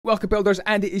welcome builders,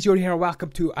 Andyisyoda here.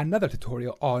 Welcome to another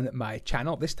tutorial on my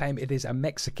channel. This time it is a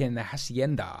Mexican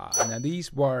hacienda. Now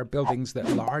these were buildings that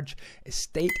large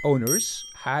estate owners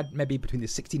had maybe between the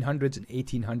 1600s and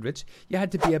 1800s. You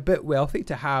had to be a bit wealthy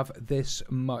to have this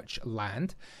much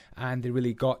land, and they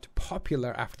really got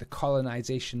popular after the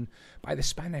colonization by the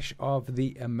Spanish of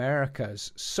the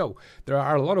Americas. So there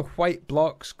are a lot of white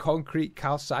blocks, concrete,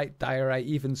 calcite, diorite,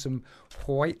 even some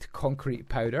white concrete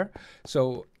powder.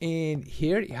 So in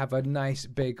here you have a nice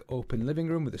big open living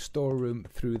room with a storeroom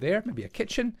through there, maybe a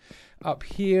kitchen. Up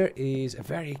here is a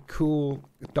very cool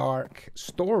dark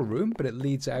storeroom, but it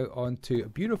leads out onto a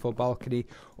beautiful balcony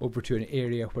over to an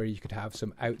area where you could have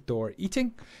some outdoor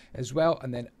eating as well.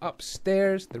 And then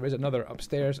upstairs, there is another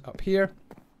upstairs up here.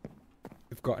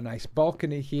 We've got a nice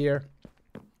balcony here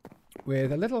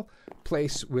with a little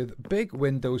place with big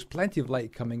windows, plenty of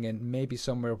light coming in, maybe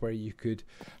somewhere where you could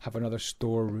have another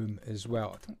storeroom as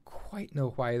well. I don't quite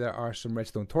know why there are some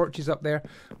redstone torches up there.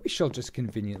 We shall just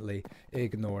conveniently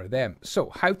ignore them. So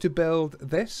how to build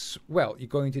this? Well, you're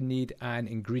going to need an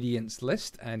ingredients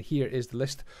list, and here is the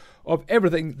list of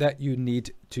everything that you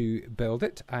need to build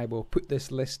it. I will put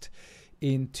this list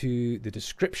into the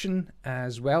description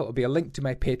as well. It'll be a link to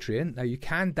my Patreon. Now you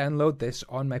can download this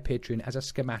on my Patreon as a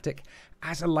schematic,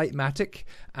 as a Lightmatic,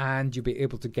 and you'll be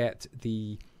able to get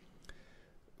the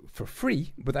for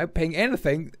free without paying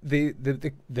anything. The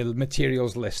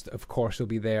materials list, of course, will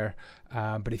be there.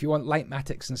 But if you want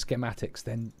Lightmatics and schematics,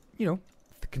 then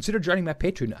consider joining my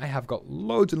Patreon. I have got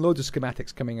loads and loads of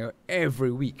schematics coming out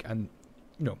every week, and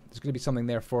there's going to be something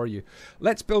there for you.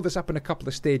 Let's build this up in a couple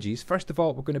of stages. First of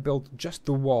all, we're going to build just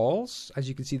the walls. As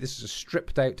you can see, this is a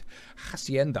stripped out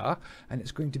hacienda, and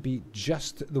it's going to be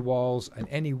just the walls, and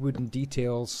any wooden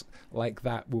details like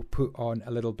that we'll put on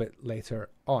a little bit later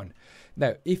on.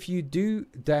 Now, if you do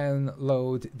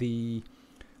download the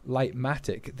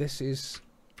Lightmatic, this is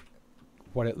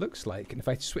what it looks like. And if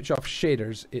I switch off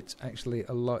shaders, it's actually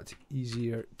a lot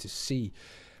easier to see.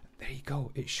 There you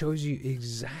go. It shows you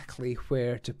exactly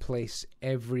where to place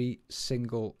every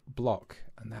single block,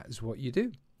 and that is what you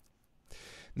do.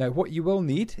 Now, what you will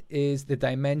need is the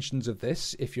dimensions of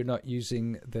this. If you're not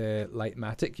using the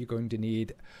Lightmatic, you're going to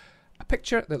need a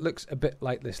picture that looks a bit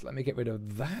like this. Let me get rid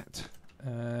of that.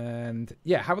 And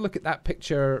yeah, have a look at that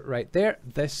picture right there.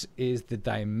 This is the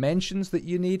dimensions that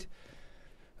you need.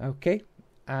 Okay,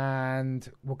 and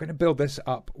we're going to build this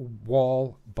up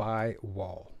wall by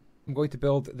wall. I'm going to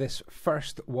build this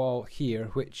first wall here,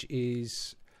 which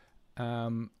is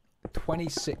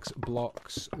 26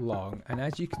 blocks long, and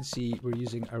as you can see, we're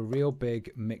using a real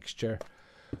big mixture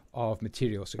of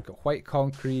materials. So we've got white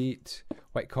concrete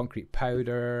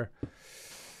powder,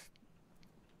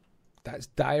 that's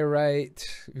diorite,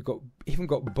 we've even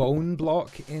got bone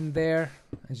block in there.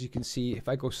 As you can see, if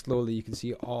I go slowly, you can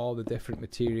see all the different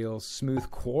materials. Smooth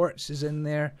quartz is in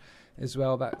there as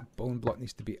well. That bone block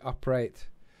needs to be upright.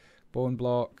 Bone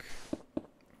block,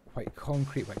 white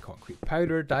concrete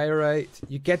powder, diorite.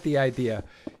 You get the idea.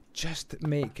 Just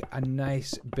make a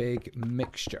nice big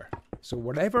mixture. So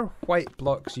whatever white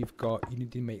blocks you've got, you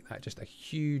need to make that just a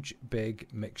huge big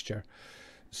mixture.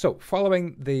 So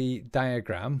following the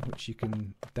diagram, which you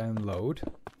can download,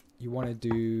 you want to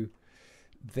do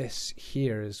this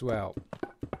here as well.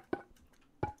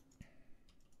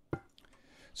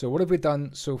 So what have we done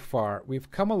so far? We've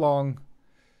come along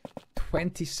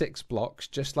 26 blocks,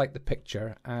 just like the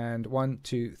picture, and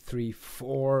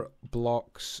 4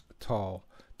 blocks tall.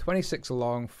 26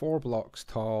 along, 4 blocks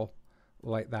tall,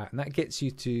 like that. And that gets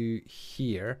you to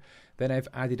here. Then I've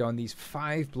added on these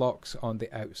 5 blocks on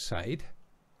the outside.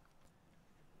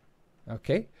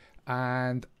 Okay,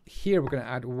 and here we're going to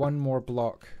add 1 more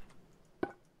block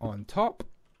on top,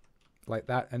 like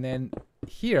that. And then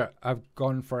here I've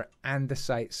gone for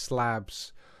andesite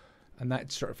slabs, and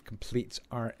that sort of completes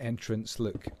our entrance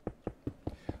look.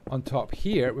 On top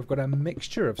here, we've got a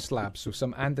mixture of slabs, so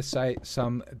some andesite,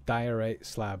 some diorite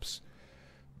slabs.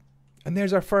 And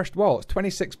there's our first wall. It's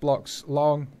 26 blocks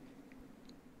long.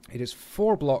 It is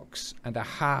 4 blocks and a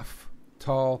half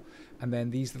tall, and then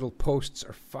these little posts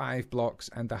are 5 blocks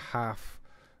and a half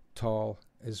tall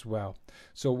as well.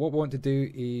 So what we want to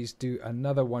do is do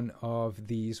another one of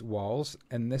these walls,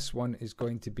 and this one is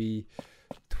going to be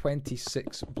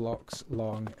 26 blocks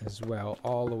long as well,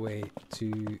 all the way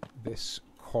to this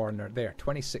corner there.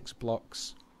 26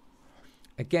 blocks.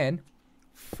 Again,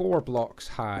 4 blocks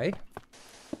high,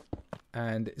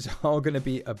 and it's all going to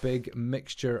be a big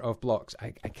mixture of blocks.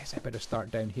 I guess I better start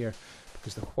down here,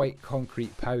 because the white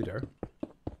concrete powder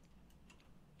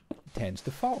tends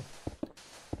to fall.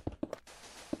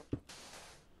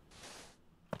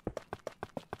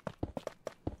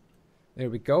 There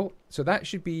we go. So that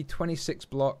should be 26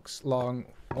 blocks long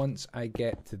once I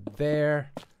get to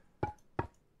there.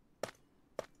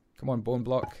 Come on, bone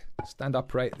block. Stand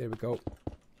upright. There we go.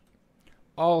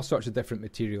 All sorts of different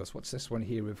materials. What's this one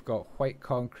here? We've got white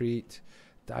concrete,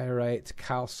 diorite,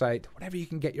 calcite, whatever you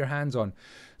can get your hands on.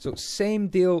 So same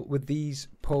deal with these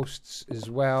posts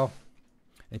as well.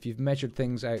 If you've measured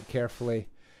things out carefully,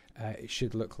 it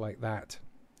should look like that.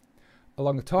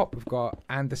 Along the top, we've got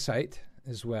andesite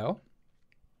as well.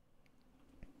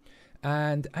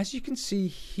 And as you can see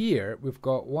here, we've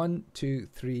got 1, 2,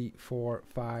 3, 4,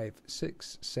 5,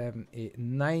 6, 7, 8,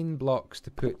 9 blocks to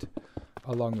put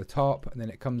along the top, and then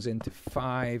it comes into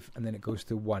 5, and then it goes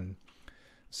to 1.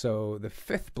 So the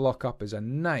 5th block up is a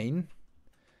 9,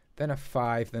 then a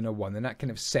 5, then a 1, and that kind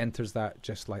of centers that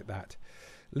just like that.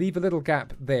 Leave a little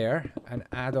gap there and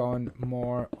add on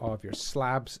more of your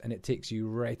slabs, and it takes you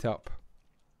right up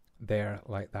there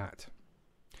like that.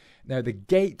 Now the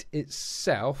gate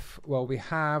itself, well, we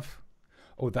have,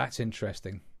 oh, that's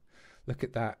interesting. Look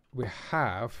at that. We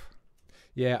have,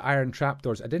 yeah, iron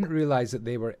trapdoors. I didn't realize that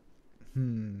they were,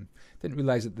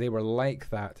 like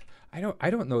that. I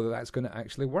don't know that that's going to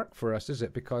actually work for us, is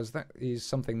it? Because that is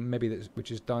something maybe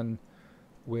which is done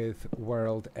with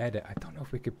World Edit. I don't know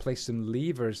if we could place some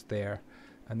levers there,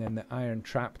 and then the iron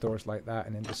trapdoors like that,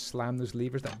 and then just slam those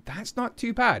levers down. That's not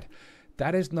too bad.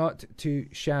 That is not too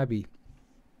shabby.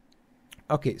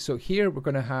 Okay, so here we're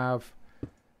going to have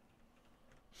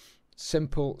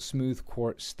simple smooth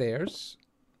quartz stairs,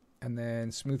 and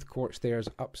then smooth quartz stairs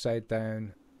upside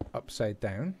down,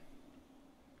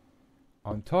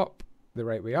 on top, the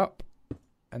right way up,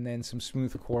 and then some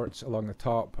smooth quartz along the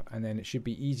top, and then it should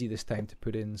be easy this time to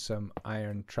put in some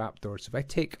iron trapdoors. So if I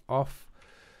take off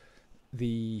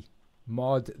the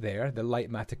mod there, the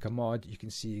Lightmatica mod, you can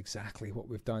see exactly what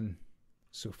we've done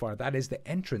so far. That is the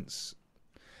entrance.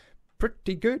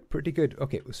 Pretty good, pretty good.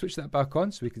 Okay, we'll switch that back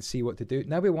on so we can see what to do.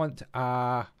 Now we want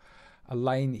a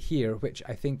line here, which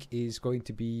I think is going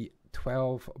to be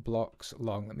 12 blocks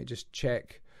long. Let me just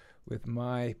check with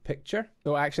my picture.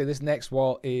 So actually this next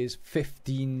wall is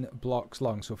 15 blocks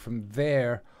long. So from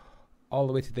there all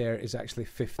the way to there is actually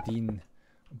 15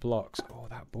 blocks. Oh,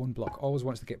 that bone block always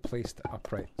wants to get placed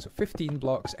upright. So 15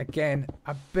 blocks, again,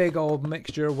 a big old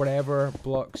mixture, whatever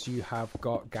blocks you have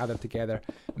got gathered together.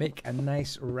 Make a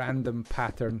nice random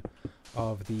pattern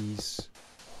of these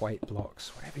white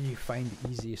blocks, whatever you find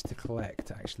easiest to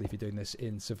collect, actually, if you're doing this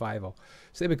in survival.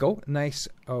 So there we go, nice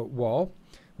wall,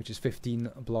 which is 15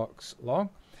 blocks long.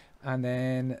 And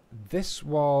then this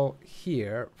wall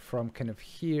here, from kind of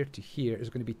here to here, is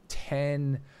going to be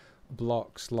 10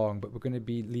 blocks long, but we're going to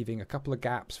be leaving a couple of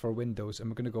gaps for windows, and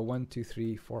we're going to go 1, 2,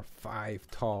 3, 4, 5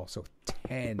 tall, so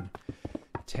 10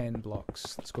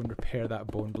 blocks. Let's go and repair that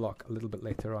bone block a little bit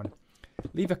later on.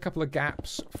 Leave a couple of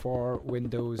gaps for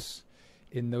windows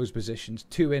in those positions,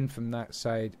 2 in from that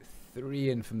side,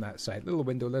 3 in from that side, little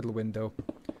window,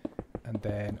 and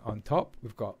then on top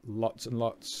we've got lots and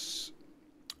lots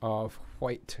of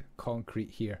white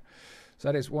concrete here. So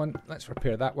that is one. Let's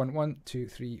repair that one. 1, 2,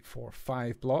 3, 4,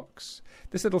 5 blocks.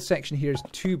 This little section here is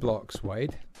 2 blocks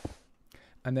wide.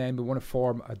 And then we want to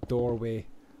form a doorway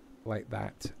like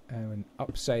that. And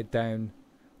upside down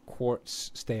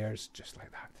quartz stairs just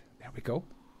like that. There we go.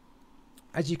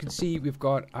 As you can see, we've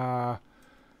got a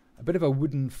bit of a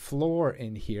wooden floor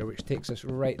in here, which takes us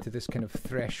right to this kind of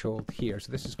threshold here.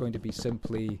 So this is going to be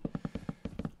simply...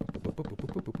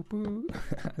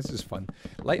 This is fun.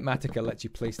 Lightmatica lets you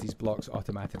place these blocks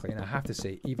automatically, and I have to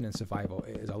say, even in survival,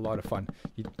 it is a lot of fun.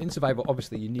 In survival,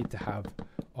 obviously, you need to have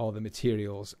all the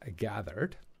materials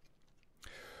gathered.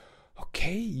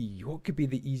 Okay, what could be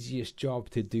the easiest job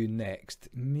to do next?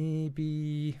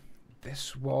 Maybe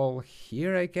this wall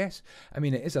here, I guess. I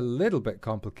mean, it is a little bit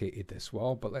complicated, this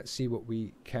wall, but let's see what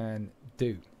we can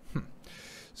do.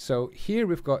 So here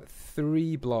we've got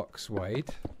 3 blocks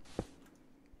wide.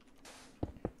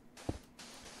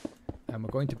 And we're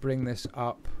going to bring this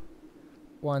up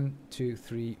 1, 2,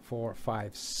 3, 4,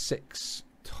 5, 6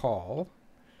 tall.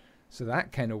 So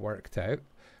that kind of worked out.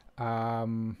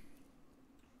 I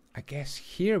guess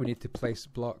here we need to place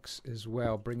blocks as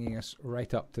well, bringing us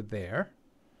right up to there.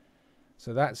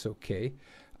 So that's okay.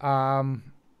 Let's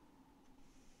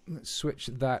switch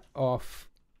that off.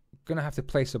 Gonna have to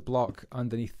place a block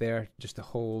underneath there just to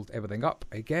hold everything up,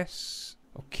 I guess.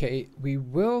 Okay, we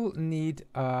will need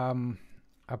a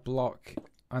block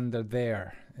under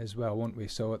there as well, won't we?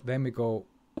 So then we go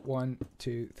 1,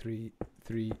 2, 3,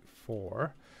 3,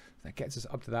 4. That gets us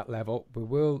up to that level. We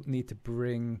will need to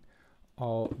bring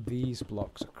all these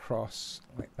blocks across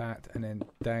like that, and then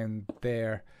down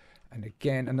there, And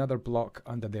again, another block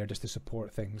under there just to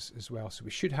support things as well. So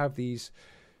we should have these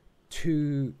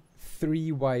 2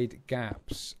 3 wide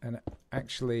gaps. And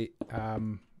actually,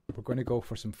 we're going to go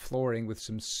for some flooring with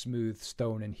some smooth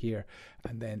stone in here.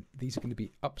 And then these are going to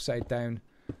be upside down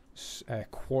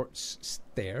quartz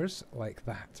stairs like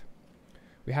that.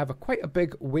 We have quite a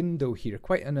big window here,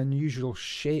 quite an unusual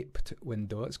shaped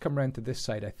window. Let's come around to this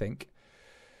side, I think.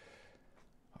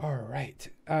 All right.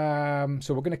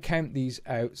 So we're going to count these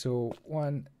out. So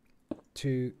 1,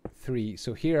 2, 3.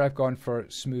 So here I've gone for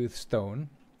smooth stone.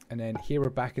 And then here we're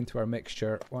back into our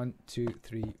mixture. 1, 2,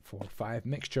 3, 4, 5.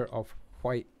 Mixture of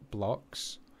white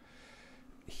blocks.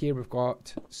 Here we've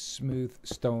got smooth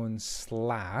stone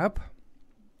slab.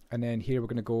 And then here we're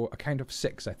going to go a count of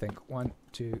 6, I think. 1,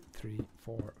 2, 3,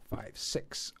 4, 5,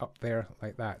 6 up there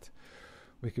like that.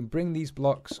 We can bring these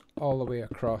blocks all the way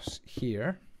across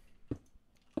here.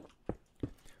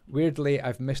 Weirdly,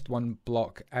 I've missed one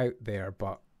block out there,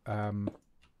 but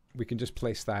we can just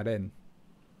place that in.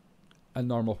 A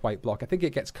normal white block. I think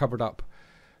it gets covered up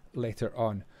later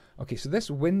on. Okay, so this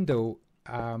window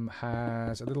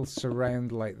has a little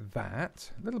surround like that.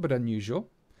 A little bit unusual.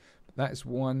 That is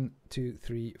 1, 2,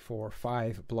 3, 4,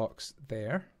 5 blocks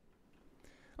there.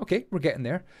 Okay, we're getting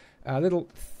there. A little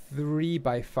 3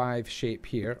 by 5 shape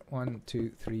here. 1,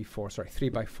 2, 3, 4. Sorry, 3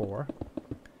 by 4.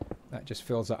 That just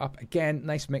fills it up. Again,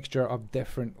 nice mixture of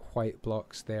different white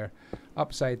blocks there.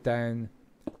 Upside down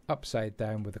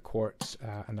with the quartz,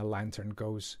 and the lantern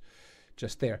goes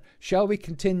just there. Shall we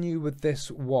continue with this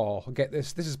wall? I'll get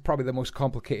this. This is probably the most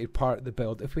complicated part of the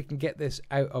build. If we can get this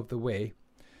out of the way,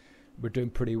 we're doing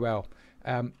pretty well.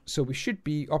 So we should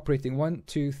be operating 1,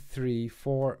 2, 3,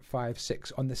 4, 5,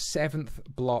 6 on the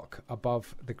 7th block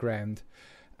above the ground.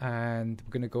 And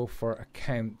we're going to go for a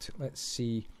count. Let's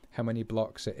see how many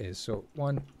blocks it is. So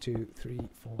 1, 2, 3,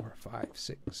 4, 5,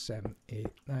 6, 7, 8,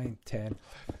 9, 10,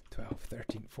 12,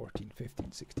 13, 14,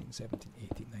 15, 16, 17,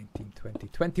 18, 19, 20,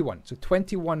 21. So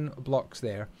 21 blocks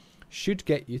there should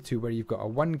get you to where you've got a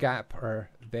 1 gapper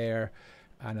there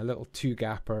and a little 2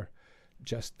 gapper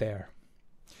just there.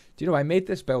 Do you know, I made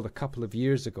this build a couple of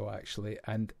years ago actually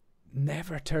and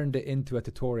never turned it into a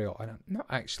tutorial, and I'm not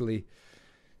actually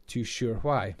too sure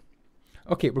why.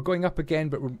 Okay, we're going up again,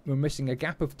 but we're missing a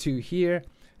gap of 2 here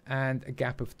and a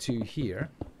gap of 2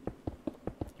 here.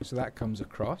 So that comes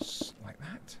across like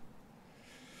that.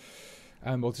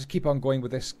 And we'll just keep on going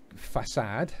with this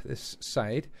facade, this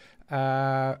side.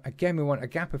 Again, we want a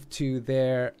gap of 2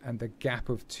 there and a gap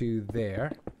of 2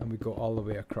 there. And we go all the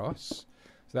way across.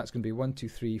 So that's going to be 1, 2,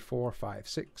 3, 4, 5,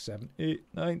 6, 7, 8,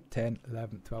 9, 10,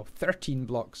 11, 12, 13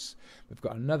 blocks. We've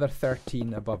got another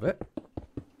 13 above it,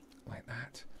 like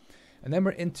that. And then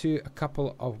we're into a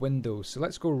couple of windows. So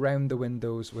let's go round the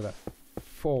windows with a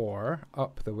 4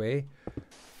 up the way,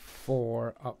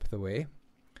 4 up the way,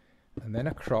 and then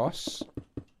across.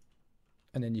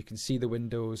 And then you can see the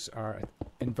windows are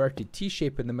inverted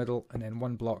T-shape in the middle, and then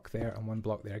 1 block there and 1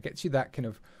 block there. It gets you that kind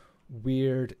of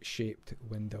weird shaped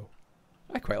window.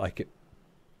 I quite like it.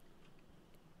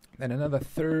 Then another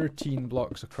 13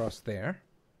 blocks across there.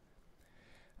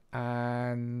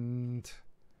 And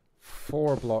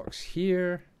 4 blocks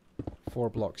here, 4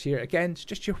 blocks here. Again, it's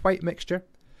just your white mixture.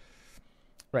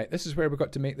 Right, this is where we've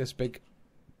got to make this big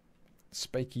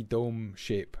spiky dome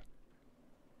shape.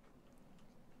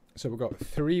 So we've got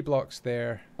 3 blocks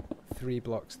there, 3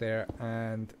 blocks there,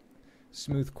 and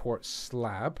smooth quartz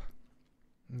slab.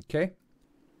 Okay.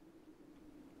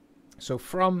 So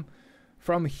from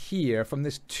here, from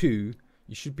this 2,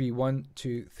 you should be 1,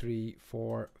 2, 3,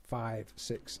 4, 5,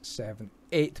 6, 7,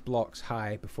 8 blocks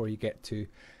high before you get to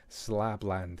slab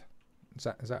land. Is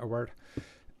that a word?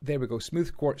 There we go.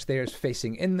 Smooth quartz stairs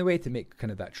facing in the way to make kind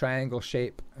of that triangle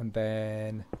shape. And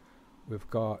then we've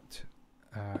got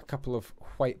a couple of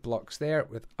white blocks there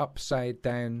with upside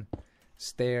down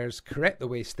stairs, correct the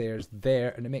way stairs there.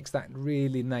 And it makes that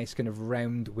really nice kind of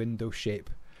round window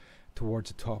shape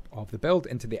towards the top of the build,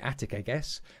 into the attic, I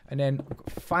guess. And then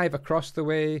 5 across the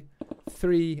way,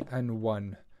 3 and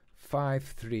 1. 5,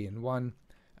 3 and 1,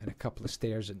 and a couple of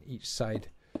stairs on each side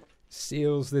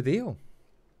seals the deal.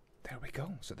 There we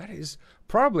go. So that is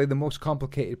probably the most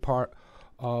complicated part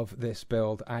of this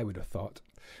build, I would have thought.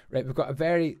 Right, we've got a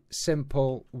very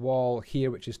simple wall here,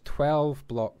 which is 12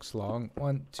 blocks long.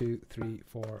 1, 2, 3,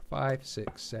 4, 5,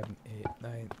 6, 7, 8,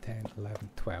 9, 10, 11,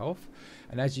 12.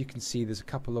 And as you can see, there's a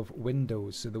couple of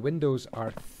windows. So the windows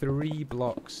are 3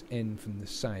 blocks in from the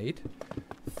side.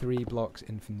 3 blocks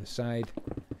in from the side.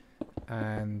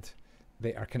 And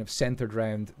they are kind of centered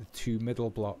around the 2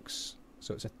 middle blocks.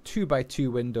 So it's a 2 by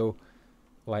 2 window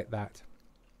like that.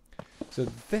 So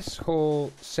this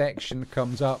whole section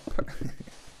comes up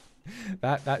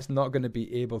That's not going to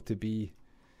be able to be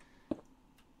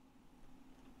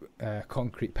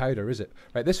concrete powder, is it?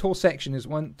 Right, this whole section is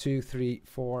 1, 2, 3,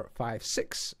 4, 5,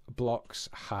 6 blocks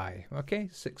high. Okay,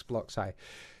 6 blocks high.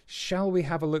 Shall we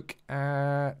have a look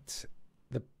at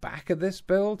the back of this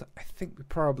build? I think we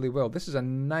probably will. This is a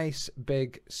nice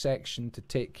big section to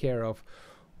take care of.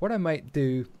 What I might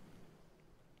do,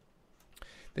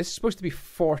 this is supposed to be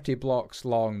 40 blocks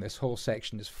long. This whole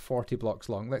section is 40 blocks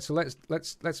long. Let's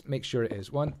make sure it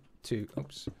is. 1, 2,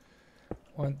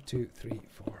 3,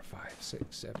 4, 5, 6,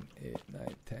 7, 8,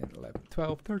 9, 10, 11,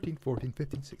 12, 13, 14,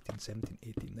 15, 16, 17,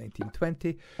 18, 19,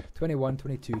 20, 21,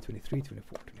 22, 23,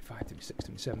 24, 25, 26,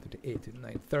 27, 28,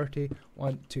 29, 30.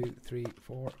 1, 2, 3,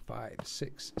 4, 5,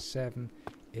 6, 7,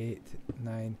 8,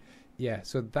 9. Yeah,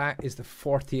 so that is the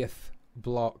 40th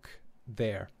block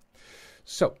there.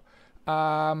 So,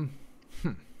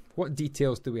 what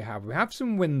details do we have? We have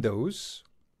some windows.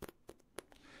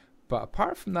 But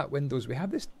apart from that windows, we have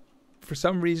this. For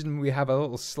some reason, we have a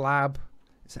little slab.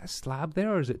 Is that a slab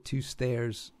there, or is it 2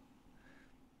 stairs?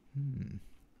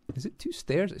 Is it 2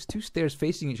 stairs? It's 2 stairs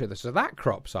facing each other. So that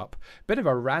crops up. Bit of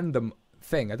a random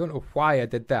thing. I don't know why I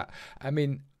did that. I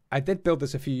mean, I did build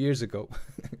this a few years ago.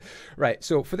 Right,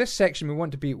 so for this section, we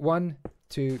want to be 1,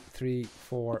 2, 3,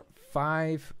 4,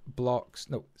 5 blocks.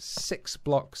 No, 6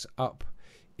 blocks up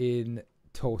in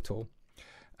total.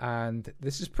 And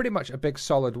this is pretty much a big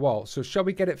solid wall. So shall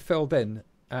we get it filled in?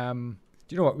 Do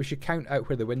you know what? We should count out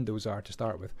where the windows are to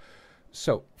start with.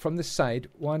 So from this side,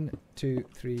 1, 2,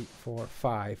 3, 4,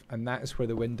 5, and that is where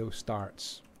the window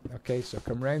starts. Okay, so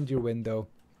come round your window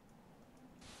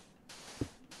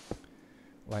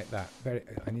like that.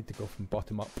 I need to go from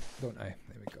bottom up, don't I?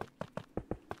 There we go.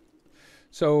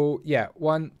 So yeah,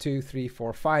 1, 2, 3,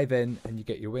 4, 5 in, and you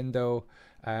get your window.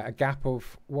 A gap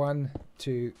of 1,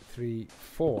 2, 3,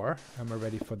 4, and we're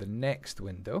ready for the next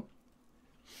window.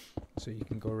 So you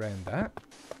can go around that,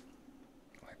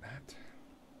 like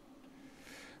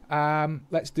that.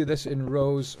 Let's do this in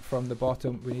rows from the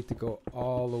bottom. We need to go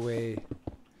all the way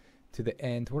to the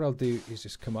end. What I'll do is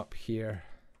just come up here,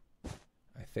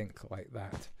 I think, like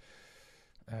that.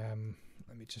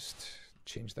 Let me just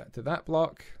change that to that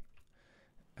block.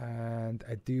 And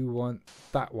I do want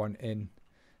that one in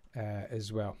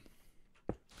as well.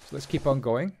 So let's keep on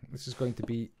going. This is going to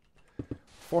be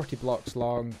 40 blocks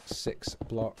long, 6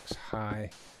 blocks high,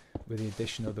 with the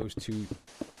addition of those 2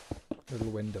 little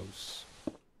windows.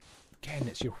 Again,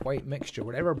 it's your white mixture.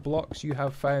 Whatever blocks you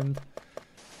have found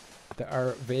that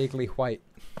are vaguely white,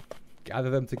 gather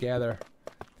them together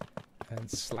and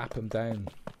slap them down.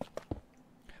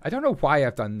 I don't know why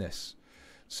I've done this.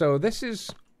 So this is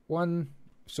 1.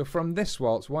 So from this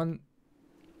wall, it's 1.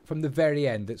 From the very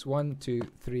end, it's 1, 2,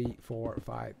 3, 4,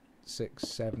 5, 6,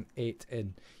 7, 8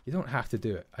 in. You don't have to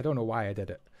do it. I don't know why I did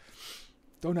it.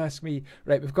 Don't ask me.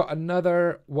 Right, we've got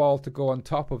another wall to go on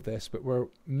top of this, but we're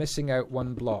missing out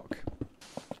 1 block.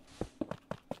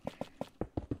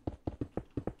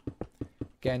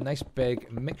 Again, nice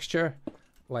big mixture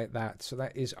like that. So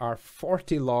that is our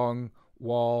 40 long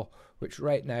wall, which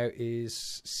right now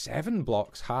is 7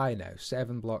 blocks high now.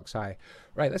 7 blocks high.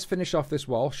 Right, let's finish off this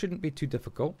wall. Shouldn't be too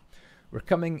difficult. We're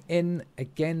coming in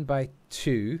again by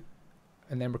 2.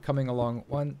 And then we're coming along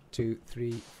 1, 2,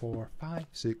 3, 4, 5,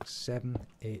 6, 7,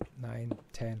 8, 9,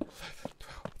 10,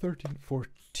 12, 13,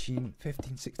 14,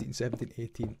 15, 16, 17,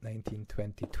 18, 19,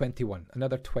 20, 21.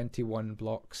 Another 21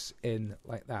 blocks in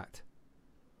like that.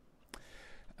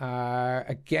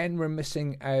 Again, we're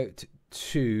missing out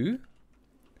 2.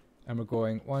 And we're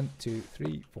going 1, 2,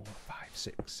 3, 4, 5,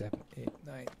 6, 7, 8,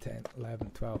 9, 10,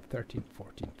 11, 12, 13,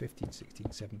 14, 15,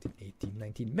 16, 17, 18,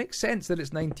 19. Makes sense that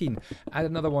it's 19. Add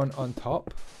another one on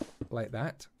top, like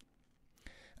that.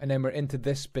 And then we're into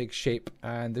this big shape,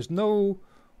 and there's no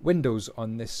windows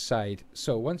on this side.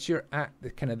 So once you're at the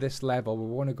kind of this level, we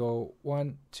want to go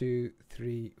 1, 2,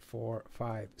 3, 4,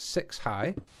 5, 6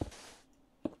 high.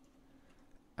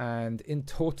 And in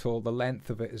total, the length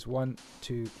of it is 1,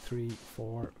 2, 3,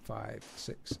 4, 5,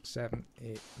 6, 7,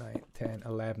 8, 9, 10,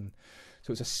 11.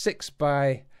 So it's a 6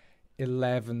 by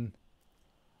 11.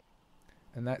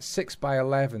 And that 6 by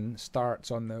 11 starts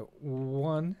on the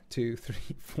 1, 2, 3,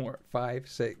 4, 5,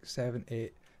 6, 7,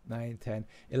 8, 9, 10,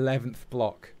 11th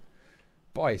block.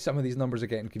 Boy, some of these numbers are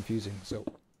getting confusing. So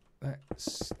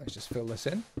let's just fill this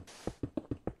in.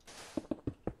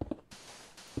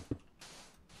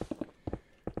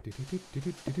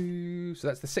 So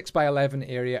that's the 6 by 11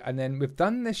 area, and then we've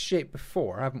done this shape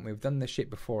before, haven't we? We've done this shape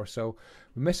before, so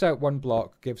we miss out 1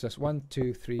 block, gives us 1,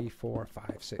 2, 3, 4,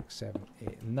 5, 6, 7,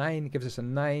 8, 9, gives us a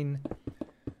 9,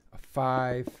 a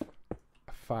 5,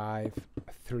 a 5,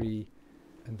 a 3,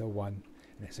 and a 1.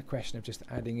 And it's a question of just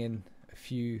adding in a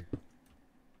few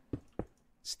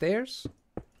stairs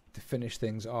to finish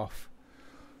things off.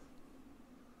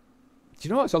 Do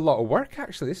you know, it's a lot of work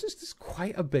actually. This is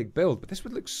quite a big build, but this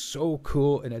would look so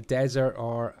cool in a desert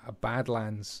or a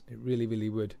badlands. It really, really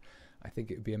would. I think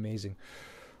it would be amazing.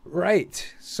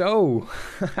 Right, so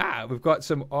we've got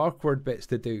some awkward bits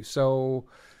to do. So,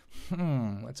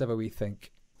 let's have a wee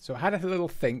think. So I had a little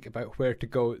think about where to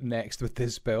go next with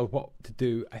this build, what to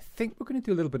do. I think we're going to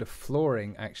do a little bit of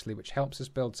flooring actually, which helps us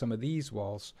build some of these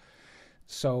walls.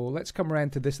 So let's come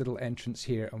around to this little entrance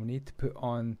here, and we need to put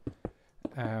on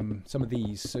some of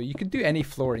these. So you can do any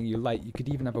flooring you like. You could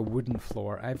even have a wooden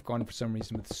floor. I've gone for some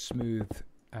reason with smooth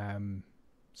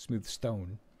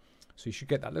stone. So you should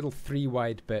get that little 3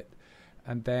 wide bit,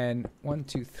 and then 1,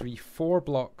 2, 3, 4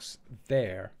 blocks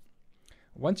there.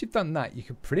 Once you've done that, you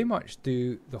can pretty much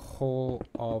do the whole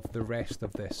of the rest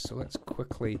of this. So let's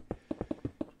quickly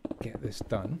get this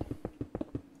done.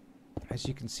 As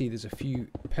you can see, there's a few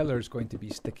pillars going to be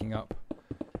sticking up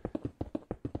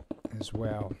as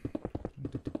well.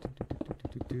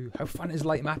 How fun is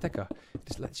Litematica? It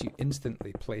just lets you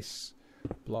instantly place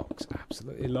blocks.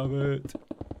 Absolutely love it.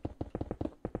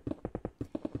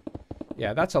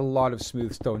 Yeah, that's a lot of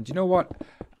smooth stone. Do you know what?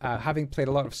 Having played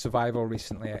a lot of survival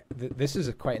recently, this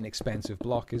is quite an expensive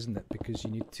block, isn't it? Because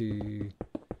you need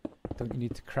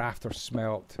to craft or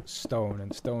smelt stone,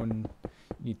 and stone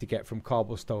you need to get from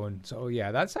cobblestone. So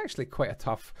yeah, that's actually quite a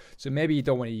tough. So maybe you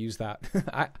don't want to use that.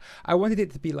 I wanted it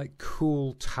to be like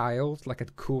cool tiled, like a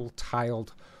cool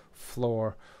tiled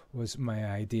floor was my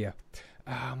idea.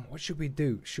 What should we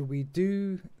do? Should we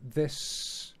do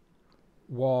this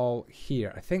wall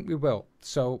here? I think we will.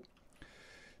 So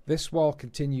this wall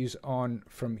continues on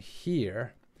from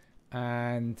here,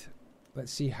 and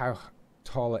let's see how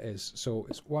tall it is. So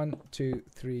it's 1, 2,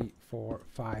 3, 4,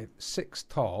 5, 6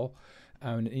 tall,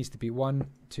 and it needs to be 1,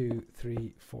 2,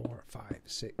 3, 4, 5,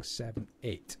 6, 7,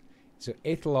 8. So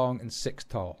 8 long and 6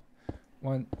 tall.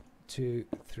 1, 2,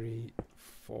 3,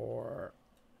 4.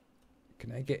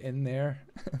 Can I get in there?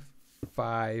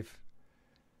 5.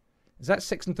 Is that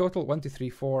 6 in total? 1, 2, 3,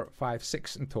 4, 5,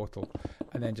 6 in total.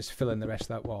 And then just fill in the rest of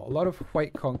that wall. A lot of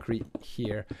white concrete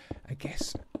here. I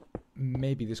guess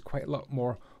maybe there's quite a lot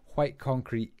more white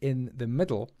concrete in the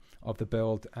middle of the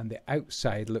build, and the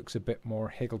outside looks a bit more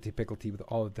higgledy-piggledy with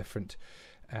all the different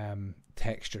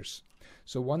textures.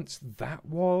 So once that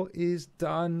wall is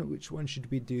done, which one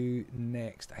should we do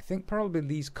next? I think probably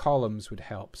these columns would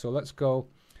help. So let's go.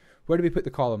 Where do we put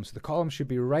the columns? So the columns should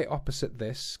be right opposite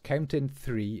this. Count in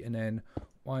 3, and then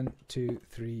 1, 2,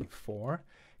 3, 4.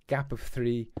 Gap of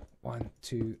 3, 1,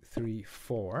 2, 3,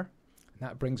 4. And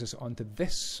that brings us onto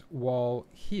this wall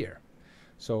here.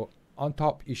 So on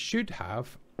top you should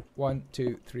have 1,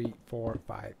 2, 3, 4,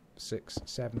 5, 6,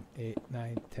 7, 8,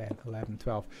 9, 10, 11,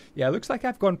 12. Yeah, it looks like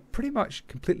I've gone pretty much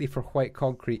completely for white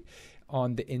concrete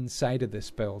on the inside of this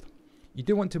build. You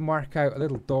do want to mark out a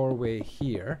little doorway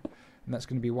here, and that's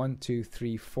going to be 1, 2,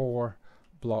 3, 4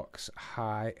 blocks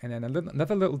high, and then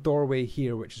another little doorway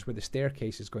here, which is where the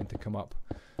staircase is going to come up.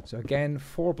 So again,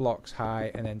 4 blocks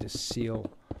high, and then just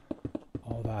seal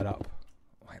all that up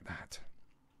like that.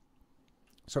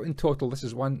 So in total, this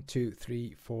is 1, 2,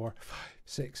 3, 4, 5,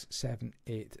 6, 7,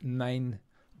 8, 9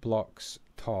 blocks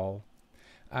tall.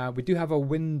 We do have a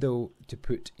window to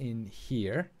put in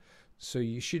here. So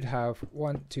you should have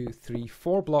 1, 2, 3,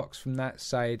 4 blocks from that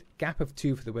side, gap of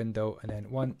 2 for the window, and then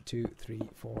 1, 2, 3,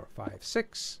 4, 5,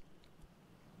 6.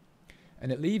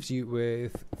 And it leaves you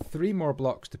with 3 more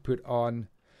blocks to put on,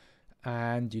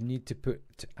 and you need to put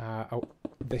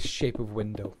this shape of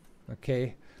window.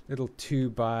 Okay, little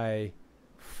 2 by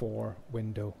 4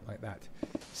 window like that.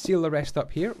 Seal the rest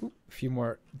up here. Ooh, a few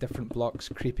more different blocks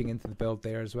creeping into the build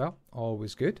there as well.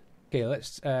 Always good. Okay,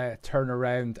 let's turn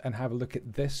around and have a look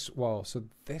at this wall. So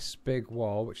this big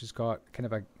wall, which has got kind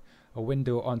of a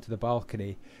window onto the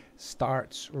balcony,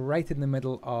 starts right in the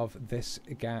middle of this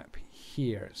gap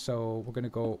here. So we're going to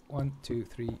go 1, 2,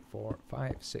 3, 4,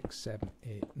 5, 6, 7,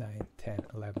 8, 9, 10,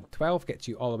 11, 12. Gets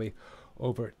you all the way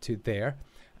over to there.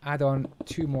 Add on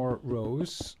 2 more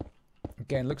rows.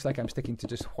 Again, looks like I'm sticking to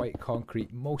just white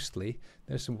concrete mostly.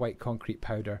 There's some white concrete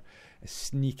powder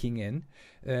sneaking in.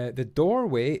 The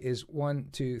doorway is 1,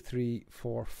 2, 3,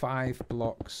 4, 5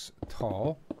 blocks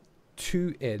tall,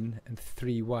 2 in and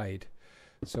 3 wide.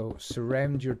 So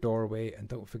surround your doorway, and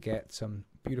don't forget some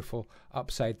beautiful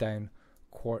upside down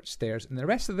quartz stairs. And the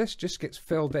rest of this just gets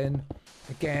filled in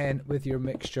again with your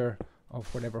mixture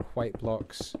of whatever white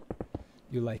blocks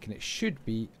you like, and it should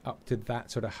be up to that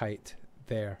sort of height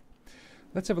there.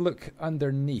 Let's have a look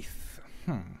underneath.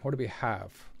 What do we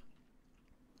have?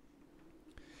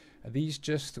 Are these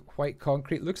just white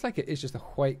concrete? Looks like it is just a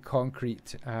white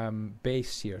concrete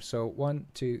base here. So 1,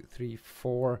 2, 3,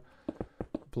 4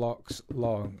 blocks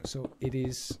long. So it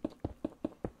is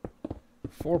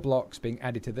 4 blocks being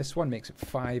added to this one, makes it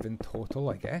 5 in total,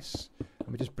 I guess. And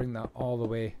we just bring that all the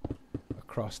way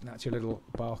across, and that's your little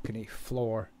balcony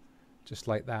floor, just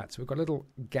like that. So we've got a little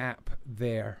gap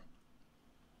there.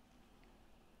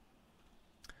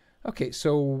 Okay,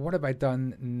 so what have I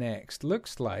done next?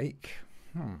 Looks like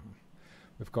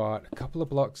we've got a couple of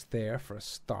blocks there for a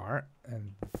start,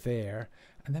 and there,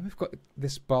 and then we've got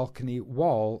this balcony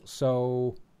wall.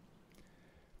 So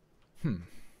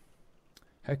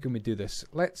how can we do this?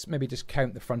 Let's maybe just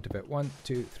count the front of it. 1,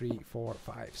 2, 3, 4,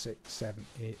 5, 6, 7,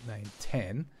 8, 9,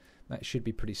 10. That should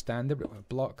be pretty standard. We've got a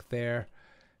block there,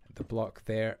 the block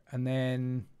there, and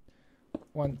then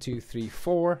 1, 2, 3,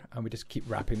 4, and we just keep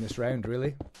wrapping this round,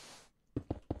 really.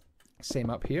 Same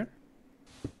up here.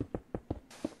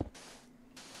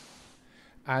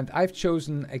 And I've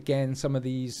chosen, again, some of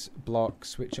these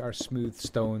blocks which are smooth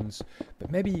stones,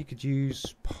 but maybe you could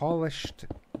use polished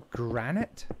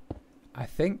granite, I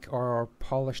think, or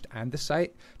polished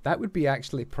andesite. That would be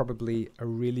actually probably a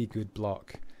really good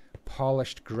block.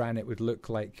 Polished granite would look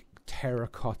like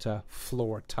terracotta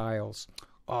floor tiles.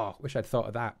 Oh, wish I'd thought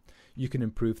of that. You can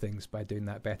improve things by doing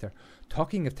that better.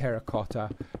 Talking of terracotta,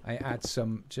 I add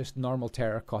some just normal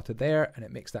terracotta there, and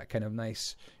it makes that kind of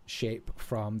nice shape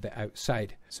from the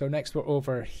outside. So next we're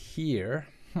over here.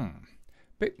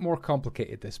 Bit more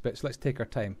complicated, this bit, so let's take our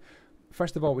time.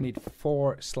 First of all, we need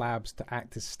 4 slabs to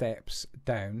act as steps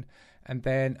down, and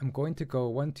then I'm going to go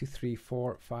 1, 2, 3,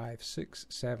 4, 5, 6,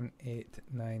 7, 8,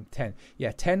 9, 10.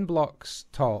 Yeah, 10 blocks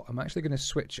tall. I'm actually going to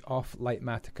switch off light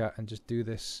matica and just do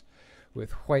this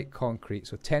with white concrete.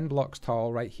 So 10 blocks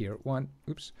tall right here. 1,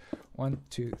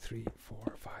 2, 3,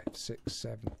 4, 5, 6,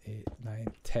 7, 8, 9,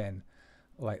 10.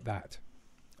 Like that.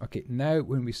 Okay, now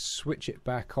when we switch it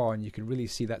back on, you can really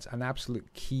see that's an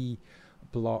absolute key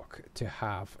block to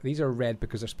have. These are red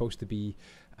because they're supposed to be,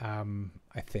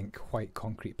 I think, white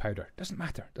concrete powder. Doesn't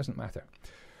matter, doesn't matter.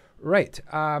 Right,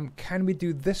 can we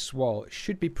do this wall? It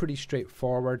should be pretty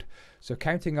straightforward. So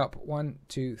counting up 1,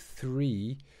 2,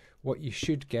 3, what you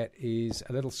should get is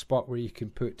a little spot where you can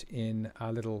put in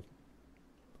a little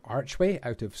archway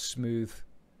out of smooth,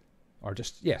 or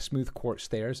just, yeah, smooth quartz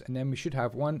stairs. And then we should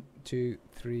have 1, 2,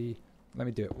 3, let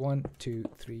me do it, 1, 2,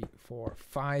 3, 4,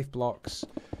 5 blocks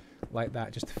like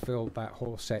that, just to fill that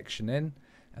whole section in.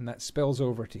 And that spills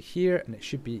over to here, and it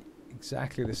should be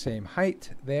exactly the same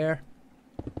height there.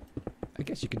 I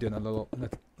guess you could do another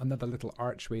little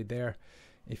archway there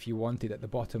if you wanted at the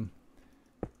bottom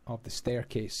of the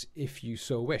staircase, if you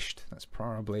so wished. That's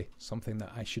probably something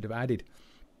that I should have added.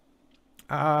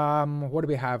 What do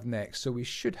we have next? So we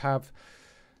should have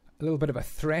a little bit of a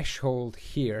threshold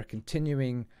here,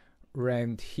 continuing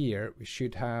round here. We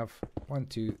should have 1,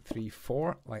 2, 3,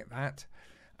 4 like that,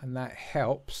 and that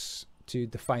helps to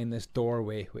define this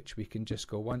doorway, which we can just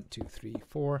go 1, 2, 3,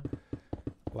 4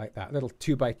 like that, little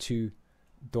 2x2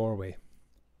 doorway.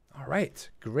 All right,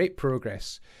 great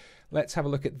progress. Let's have a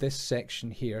look at this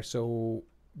section here. So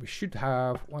we should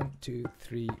have 1, 2,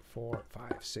 3, 4,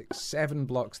 5, 6, 7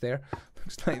 blocks there.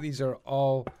 Looks like these are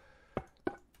all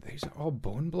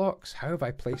bone blocks. How have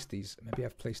I placed these? Maybe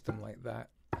I've placed them like that.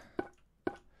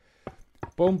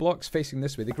 Bone blocks facing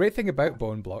this way. The great thing about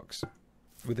bone blocks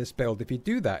with this build, if you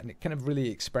do that and kind of really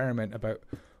experiment about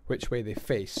which way they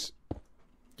face,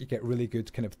 you get really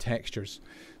good kind of textures.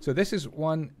 So this is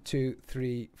 1, 2,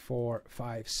 3, 4,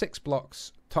 5, 6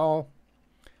 blocks tall,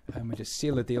 and we just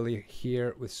seal the deal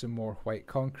here with some more white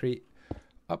concrete,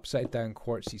 upside down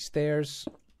quartzy stairs,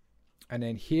 and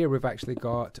then here we've actually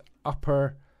got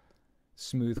upper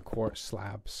smooth quartz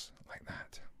slabs like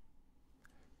that.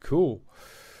 Cool.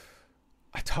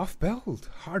 A tough build,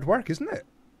 hard work, isn't it?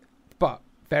 But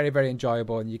very, very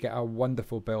enjoyable, and you get a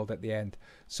wonderful build at the end.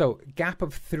 So gap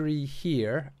of 3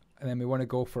 here, and then we want to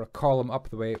go for a column up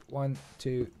the way. 1,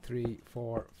 2, 3,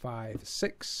 4, 5,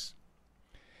 6.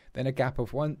 Then a gap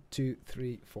of 1, 2,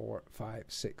 3, 4, 5,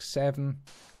 6, 7.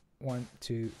 1,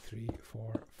 2, 3,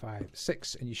 4, 5,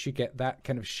 6, and you should get that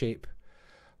kind of shape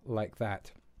like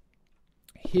that.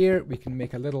 Here we can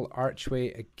make a little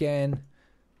archway again,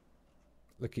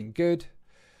 looking good.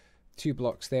 2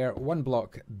 blocks there, 1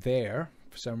 block there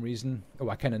for some reason. Oh,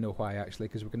 I kind of know why actually,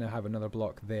 because we're going to have another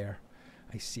block there.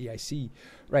 I see.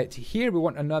 Right, here we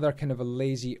want another kind of a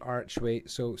lazy archway.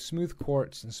 So smooth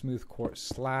quartz and smooth quartz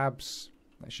slabs.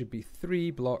 That should be 3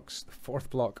 blocks, the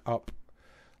 4th block up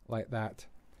like that.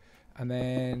 And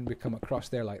then we come across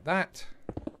there like that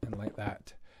and like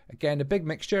that. Again, a big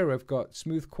mixture. We've got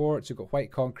smooth quartz, we've got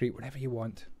white concrete, whatever you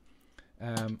want.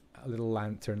 A little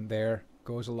lantern there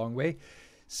goes a long way.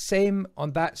 Same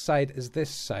on that side as this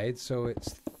side, so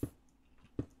it's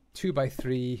 2 by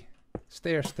 3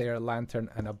 stair, lantern,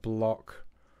 and a block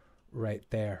right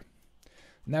there.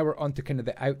 Now we're on to kind of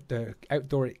the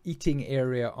outdoor eating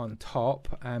area on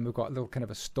top, and we've got a little kind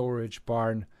of a storage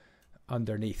barn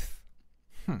underneath.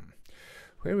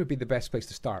 Where would be the best place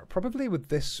to start? Probably with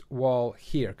this wall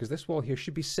here, because this wall here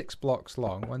should be 6 blocks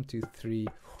long. 1, 2, 3,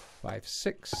 4, 5,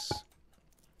 6.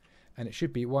 And it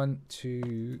should be 1,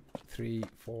 2, 3,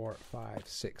 4, 5,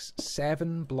 6,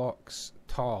 7 blocks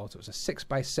tall. So it's a 6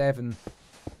 by 7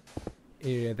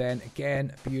 area then.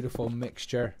 Again, a beautiful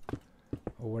mixture,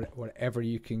 or whatever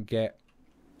you can get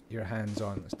your hands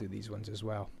on. Let's do these ones as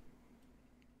well.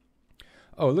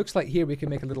 Oh, it looks like here we can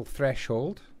make a little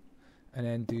threshold and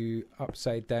then do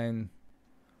upside down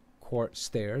quartz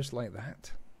stairs like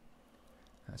that.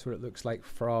 That's what it looks like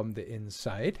from the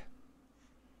inside.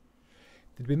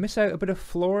 Did we miss out a bit of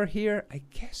floor here? I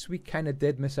guess we kind of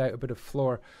did miss out a bit of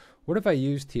floor. What have I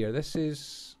used here? This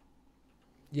is,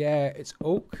 yeah, it's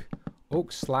oak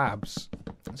slabs.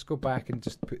 Let's go back and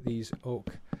just put these oak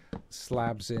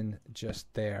slabs in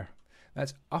just there.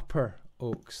 That's upper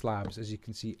oak slabs, as you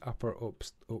can see, upper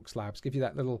oak slabs. Give you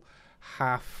that little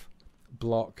half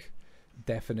block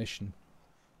definition.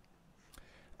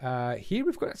 Here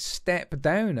we've got a step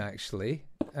down actually.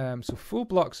 So full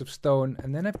blocks of stone,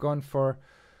 and then I've gone for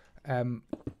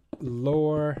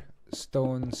lower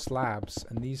stone slabs,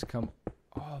 and these come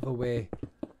all the way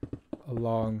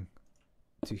along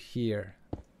to here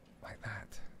like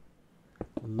that.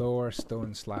 Lower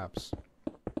stone slabs.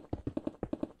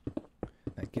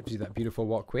 That gives you that beautiful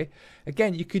walkway.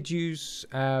 Again, you could use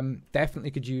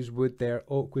definitely could use wood there.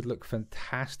 Oak would look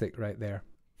fantastic right there.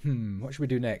 What should we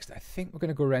do next? I think we're going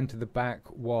to go around to the back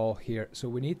wall here. So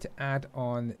we need to add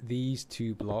on these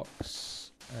 2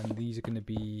 blocks, and these are going to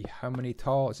be how many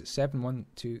tall? Is it 7? 1,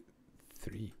 2,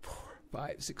 3, 4,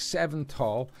 5, 6, 7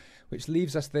 tall, which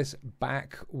leaves us this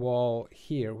back wall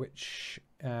here, which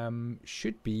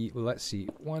should be, well, let's see,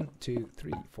 1, 2,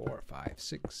 3, 4, 5,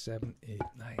 6, 7, 8,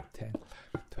 9, 10,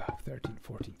 12, 13,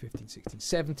 14, 15, 16,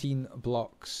 17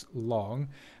 blocks long.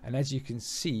 And as you can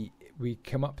see, we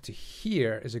come up to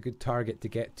here is a good target to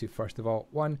get to. First of all,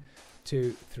 1,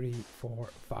 2, 3, 4,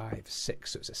 5,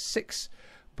 6. So it's a 6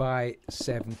 by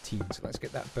 17. So let's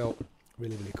get that built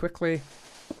really, really quickly.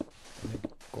 I'm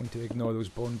going to ignore those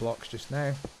bone blocks just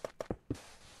now.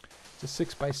 It's a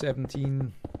 6 by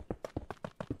 17.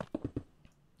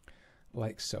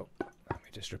 Like so. Let me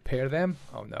just repair them.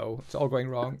 Oh no, it's all going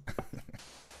wrong.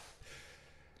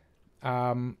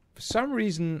 For some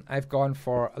reason, I've gone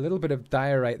for a little bit of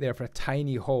diorite there for a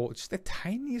tiny hole. It's just the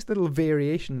tiniest little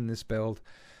variation in this build.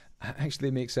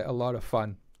 Actually makes it a lot of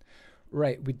fun.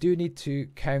 Right, we do need to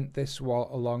count this wall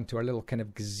along to our little kind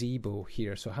of gazebo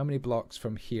here. So how many blocks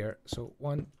from here? So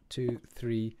 1, 2,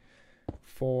 3,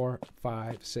 4,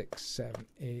 5, 6, 7,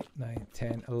 8, 9,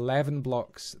 10, 11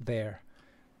 blocks there.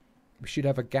 We should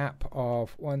have a gap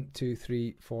of 1, 2,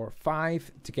 3, 4,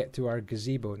 5 to get to our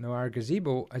gazebo. Now our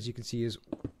gazebo, as you can see, is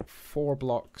 4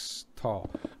 blocks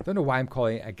tall. I don't know why I'm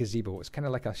calling it a gazebo. It's kind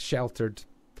of like a sheltered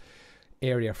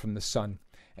area from the sun.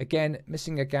 Again,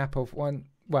 missing a gap of 1.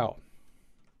 Well,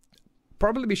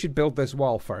 probably we should build this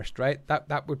wall first, right?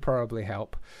 That would probably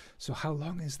help. So how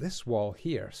long is this wall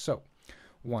here? So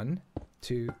 1,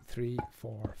 2, 3,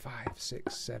 4, 5,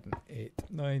 6, 7, 8,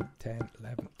 9, 10,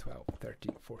 11, 12,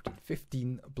 13, 14,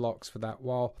 15 blocks for that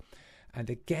wall. And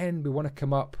again, we want to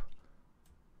come up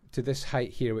to this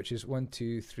height here, which is 1,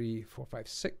 2, 3, 4, 5,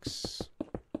 6.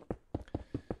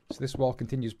 So this wall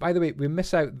continues. By the way, we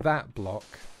miss out that block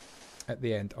at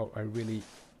the end. Oh, I really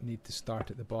need to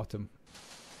start at the bottom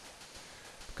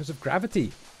because of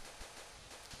gravity.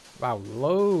 Wow,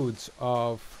 loads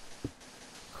of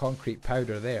concrete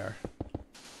powder there.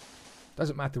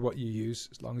 Doesn't matter what you use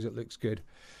as long as it looks good.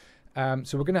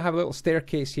 So we're going to have a little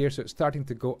staircase here, so it's starting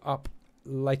to go up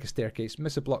like a staircase.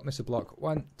 Miss a block, miss a block.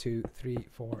 1, 2, 3,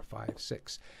 4, 5,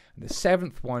 6. And the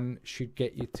 7th one should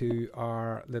get you to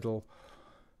our little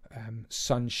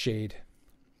sunshade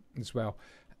as well.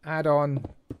 Add on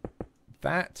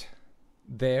that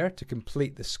there to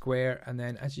complete the square, and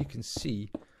then as you can see,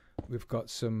 we've got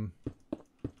some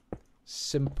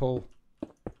simple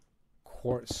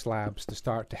quartz slabs to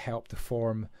start to help to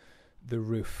form the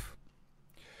roof.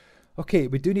 Okay,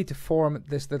 we do need to form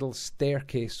this little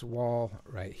staircase wall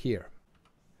right here.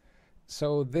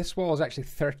 So this wall is actually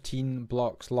 13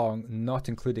 blocks long, not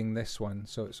including this one.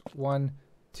 So it's 1,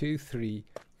 2, 3,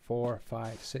 4,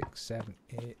 5, 6, 7,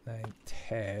 8, 9,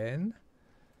 10,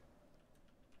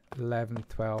 11,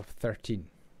 12, 13.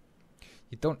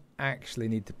 You don't actually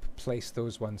need to place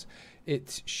those ones.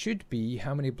 It should be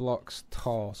how many blocks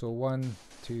tall? So 1,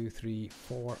 2, 3,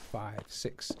 4, 5,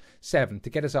 6, 7 to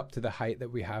get us up to the height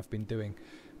that we have been doing.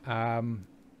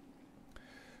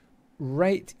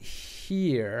 Right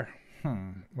here,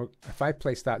 if I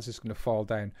place that, it's just going to fall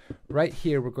down. Right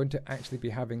here, we're going to actually be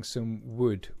having some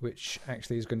wood, which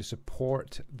actually is going to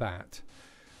support that.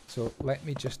 So let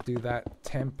me just do that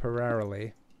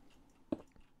temporarily.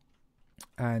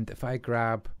 And if I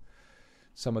grab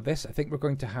some of this, I think we're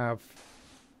going to have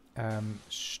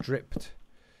stripped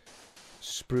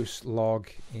spruce log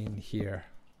in here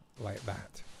like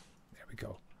that. There we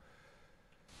go.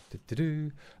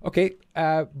 Okay,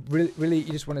 really,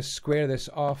 you just want to square this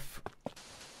off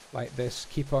like this.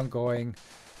 Keep on going,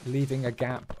 leaving a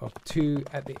gap of 2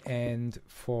 at the end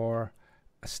for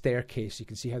a staircase. You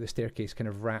can see how the staircase kind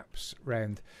of wraps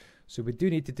round. So we do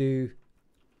need to do,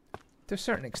 to a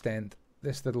certain extent,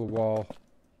 this little wall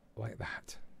like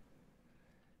that.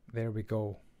 There we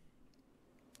go.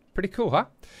 Pretty cool, huh?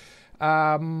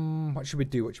 What should we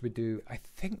do? What should we do? I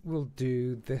think we'll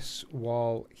do this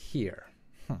wall here.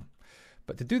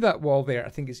 But to do that wall there, I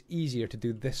think it's easier to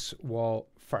do this wall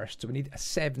first. So we need a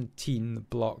 17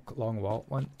 block long wall.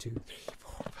 1, 2, 3,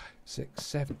 4, 5, 6,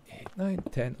 7, 8, 9,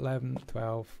 10, 11,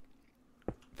 12,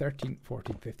 13,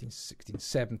 14, 15, 16,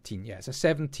 17. Yeah, it's a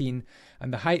 17,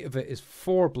 and the height of it is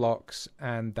 4 blocks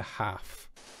and a half.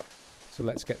 So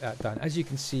let's get that done. As you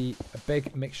can see, a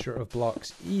big mixture of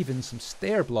blocks, even some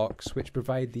stair blocks, which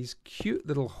provide these cute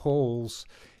little holes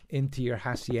into your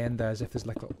hacienda, as if there's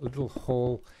like a little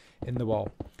hole in the wall.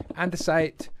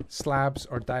 Andesite slabs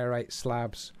or diorite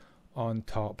slabs on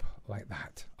top like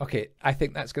that. Okay, I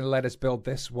think that's going to let us build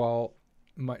this wall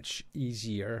much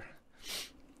easier.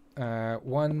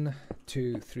 1,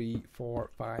 2, 3, 4,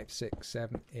 5, 6,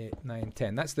 7, 8, 9,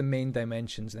 10. That's the main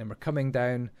dimensions, and then we're coming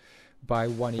down by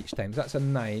 1 each time. So that's a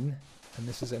 9, and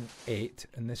this is an 8,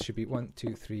 and this should be 1,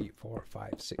 2, 3, 4,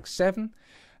 5, 6, 7.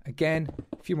 Again,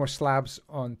 a few more slabs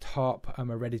on top, and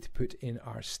we're ready to put in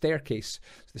our staircase.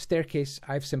 So the staircase,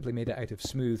 I've simply made it out of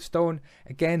smooth stone.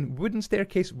 Again, wooden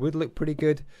staircase would look pretty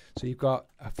good, so you've got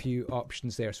a few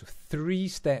options there. So 3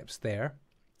 steps there.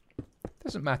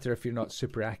 Doesn't matter if you're not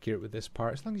super accurate with this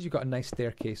part, as long as you've got a nice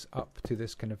staircase up to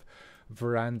this kind of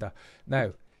veranda.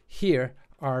 Now, here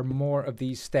are more of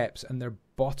these steps, and they're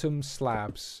bottom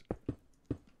slabs.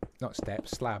 Not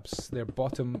steps, slabs. They're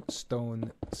bottom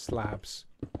stone slabs.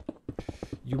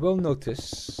 You will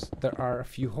notice there are a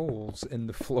few holes in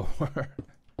the floor.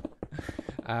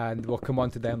 And we'll come on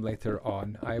to them later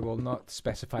on. I will not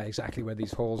specify exactly where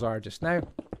these holes are just now.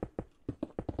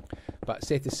 But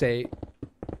safe to say,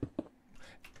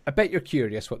 I bet you're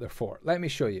curious what they're for. Let me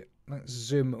show you. Let's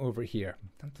zoom over here.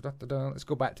 Let's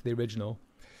go back to the original.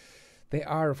 They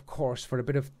are, of course, for a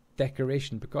bit of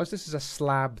decoration. Because this is a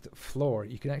slabbed floor,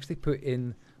 you can actually put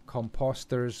in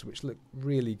composters, which look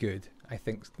really good. I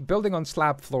think building on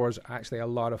slab floors are actually a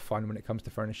lot of fun when it comes to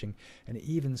furnishing, and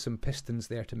even some pistons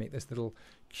there to make this little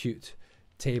cute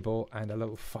table and a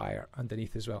little fire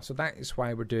underneath as well. So that is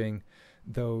why we're doing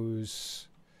those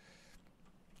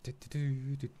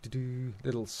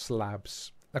little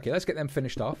slabs. Okay, let's get them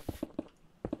finished off.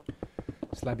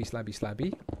 Slabby, slabby,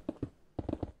 slabby.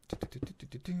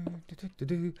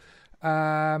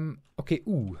 Okay,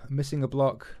 ooh, missing a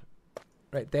block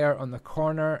right there on the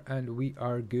corner, and we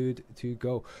are good to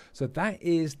go. So that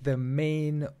is the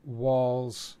main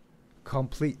walls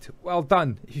complete. Well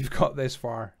done, you've got this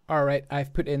far. All right,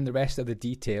 I've put in the rest of the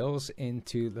details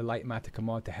into the Litematica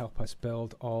mod to help us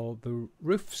build all the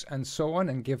roofs and so on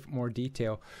and give more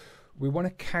detail. We want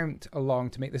to count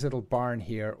along to make this little barn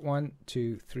here. 1,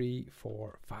 2, 3,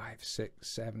 4, 5, 6,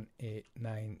 7, 8,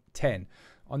 9, 10.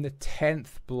 On the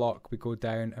 10th block, we go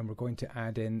down and we're going to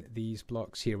add in these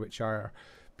blocks here, which are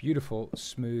beautiful,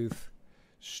 smooth,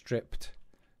 stripped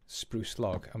spruce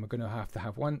log. And we're going to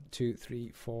have 1, 2, 3,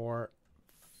 4,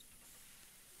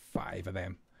 5 of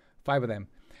them. 5 of them.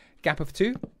 Gap of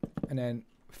 2, and then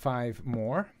 5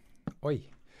 more. Oi.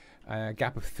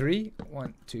 Gap of 3.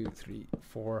 1, 2, 3,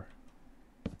 4,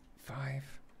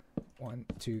 5. 1,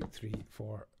 2, 3,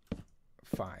 4,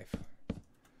 5.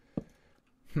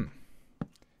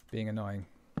 Being annoying.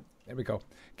 There we go.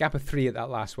 Gap of 3 at that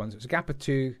last one. So it's a gap of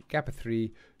 2, gap of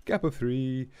 3, gap of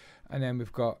 3, and then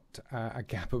we've got a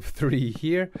gap of 3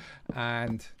 here,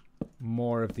 and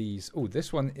more of these. Oh,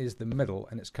 this one is the middle,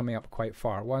 and it's coming up quite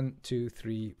far. 1, 2,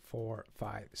 3, 4,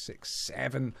 5, 6,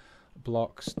 7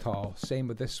 blocks tall. Same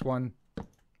with this one.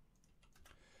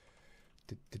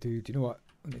 Do you know what?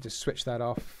 Let me just switch that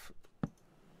off.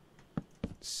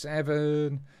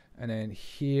 7. And then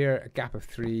here, a gap of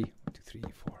 3. 1, 2, 3,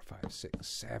 4, 5, 6,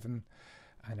 7.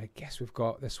 And I guess we've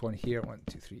got this one here, 1,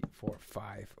 2, 3, 4,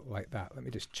 5, like that. Let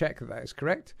me just check that that is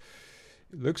correct.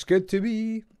 It looks good to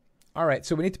me. All right,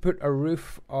 so we need to put a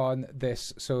roof on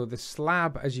this. So the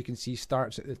slab, as you can see,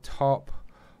 starts at the top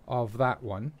of that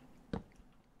one.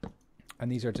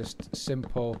 And these are just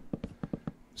simple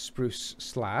spruce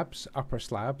slabs, upper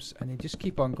slabs. And you just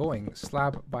keep on going,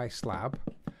 slab by slab,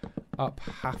 up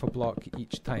half a block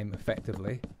each time,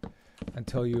 effectively,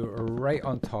 until you're right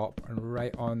on top and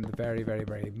right on the very, very,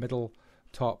 very middle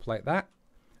top like that.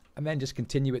 And then just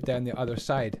continue it down the other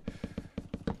side.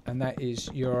 And that is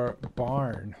your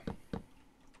barn.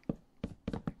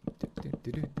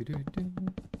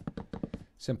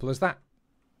 Simple as that.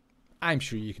 I'm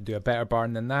sure you can do a better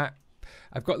barn than that.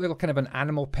 I've got a little kind of an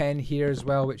animal pen here as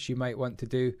well, which you might want to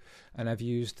do. And I've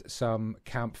used some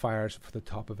campfires for the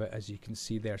top of it, as you can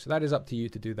see there. So that is up to you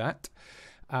to do that.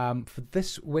 For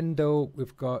this window,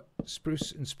 we've got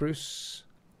spruce and spruce.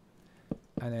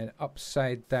 And then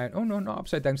upside down. Oh, no, not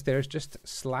upside down stairs, just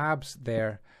slabs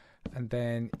there. And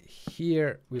then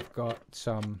here we've got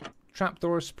some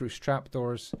trapdoors, spruce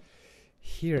trapdoors.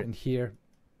 Here and here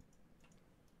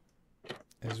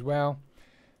as well.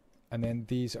 And then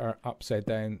these are upside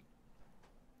down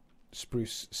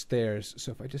spruce stairs.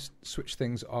 So if I just switch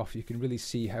things off, you can really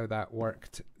see how that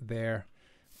worked there.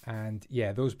 And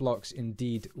yeah, those blocks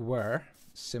indeed were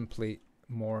simply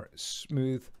more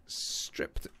smooth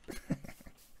stripped.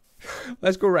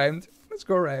 Let's go round. Let's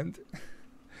go around.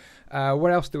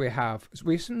 What else do we have? So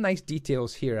we have some nice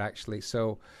details here, actually.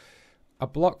 So a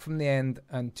block from the end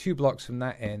and 2 blocks from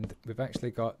that end. We've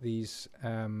actually got these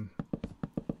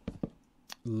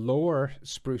lower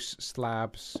spruce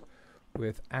slabs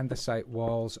with andesite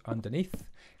walls underneath.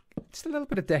 Just a little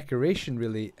bit of decoration,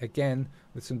 really, again,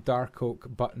 with some dark oak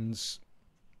buttons.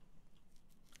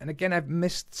 And again, I've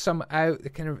missed some out.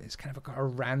 It's kind of got a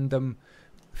random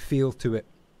feel to it.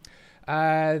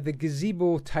 The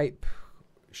gazebo type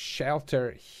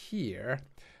shelter here,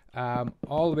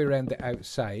 all the way around the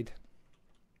outside,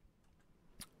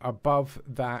 above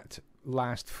that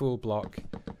last full block.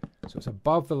 So it's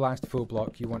above the last full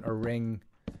block. You want a ring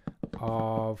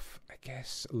of, I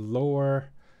guess,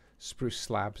 lower spruce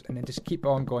slabs, and then just keep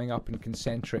on going up in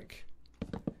concentric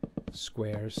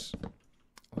squares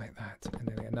like that. And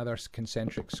then another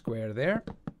concentric square there.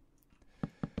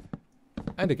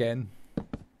 And again.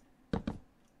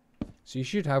 So you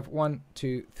should have 1,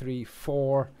 2, 3,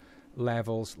 4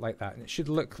 levels like that. And it should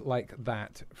look like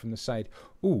that from the side.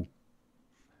 Ooh,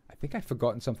 I think I've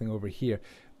forgotten something over here.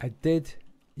 I did,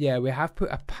 yeah, we have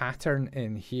put a pattern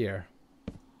in here.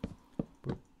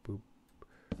 Boop, boop,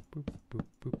 boop, boop,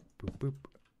 boop, boop, boop,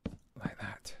 like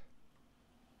that.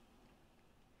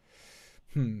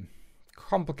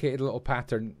 Complicated little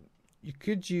pattern. You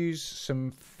could use some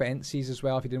fences as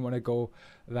well if you didn't want to go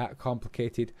that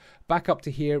complicated. Back up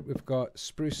to here, we've got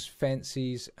spruce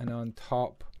fences, and on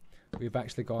top we've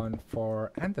actually gone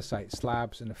for andesite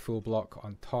slabs and a full block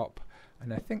on top.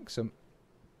 And I think some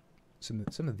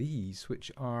of these,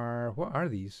 which are, what are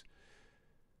these?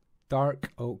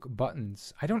 Dark oak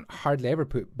buttons. I don't hardly ever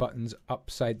put buttons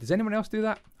upside. Does anyone else do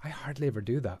that? I hardly ever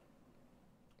do that.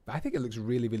 But I think it looks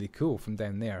really, really cool from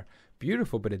down there.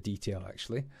 Beautiful bit of detail,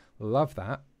 actually. Love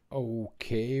that.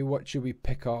 Okay, what should we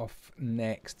pick off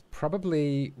next?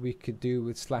 Probably we could do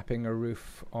with slapping a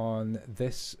roof on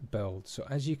this build. So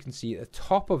as you can see, at the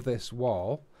top of this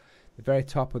wall, the very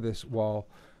top of this wall,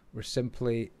 we're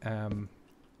simply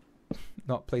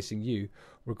not placing you.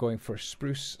 We're going for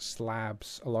spruce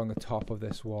slabs along the top of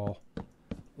this wall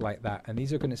like that. And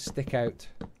these are going to stick out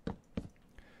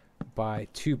by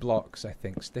 2 blocks, I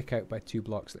think. Stick out by 2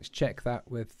 blocks. Let's check that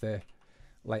with the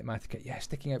Lightmatica. Yeah,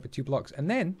 sticking out by 2 blocks. And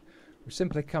then we're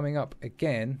simply coming up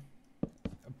again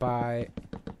by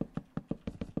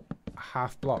a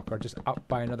half block, or just up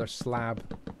by another slab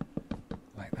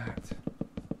like that.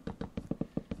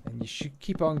 And you should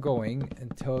keep on going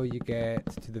until you get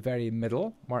to the very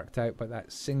middle, marked out by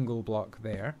that single block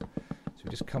there. So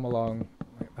just come along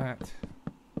like that.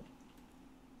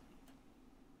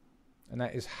 And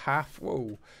that is half,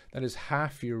 whoa, that is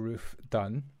half your roof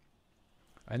done.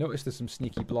 I noticed there's some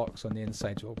sneaky blocks on the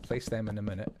inside, so we'll place them in a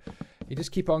minute. You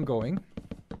just keep on going.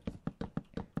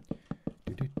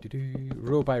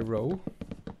 Row by row.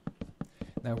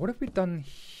 Now, what have we done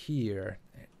here?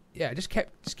 Yeah, just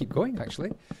keep going,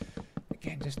 actually.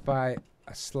 Again, just by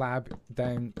a slab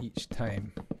down each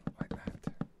time, like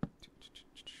that.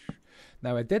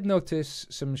 Now, I did notice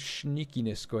some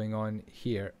sneakiness going on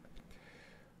here.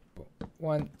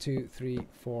 1, 2, 3,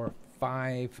 4,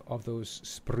 5 of those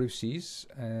spruces,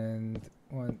 and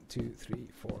 1, 2, 3,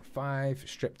 4, 5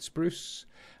 stripped spruce,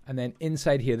 and then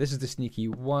inside here, this is the sneaky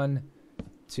 1,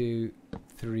 2,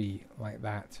 3, like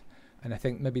that. And I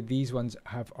think maybe these ones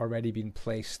have already been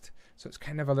placed. So it's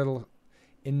kind of a little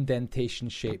indentation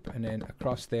shape. And then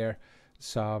across there,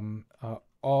 some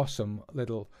awesome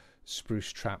little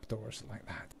spruce trapdoors like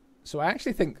that. So I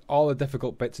actually think all the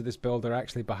difficult bits of this build are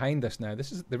actually behind us now.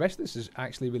 The rest of this is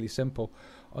actually really simple.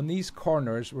 On these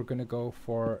corners, we're going to go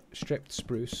for stripped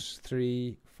spruce,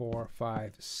 3, 4,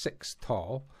 5, 6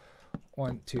 tall.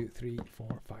 1, 2, 3, 4,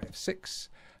 5, 6.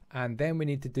 And then we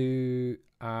need to do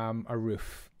a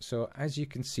roof. So as you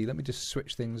can see, let me just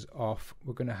switch things off.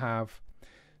 We're going to have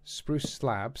spruce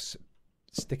slabs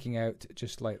sticking out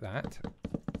just like that,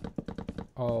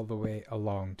 all the way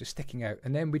along, just sticking out.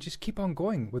 And then we just keep on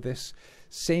going with this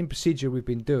same procedure we've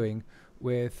been doing,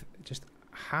 with just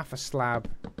half a slab,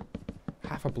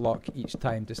 half a block each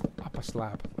time, just up a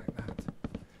slab like that.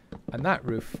 And that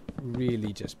roof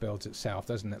really just builds itself,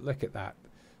 doesn't it? Look at that.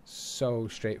 So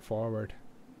straightforward.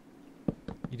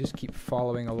 You just keep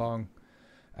following along.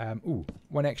 Ooh,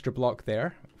 one extra block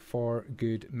there for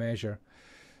good measure.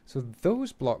 So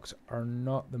those blocks are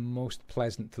not the most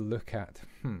pleasant to look at.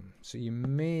 So you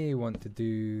may want to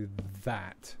do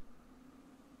that.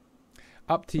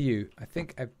 Up to you. I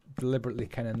think I've deliberately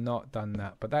kind of not done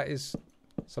that, but that is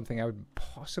something I would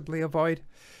possibly avoid.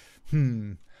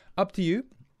 Up to you.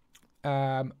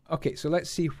 Okay, so let's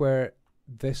see where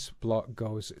this block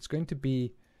goes. It's going to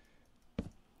be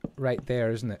right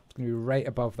there, isn't it? It's going to be right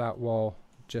above that wall,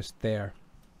 just there.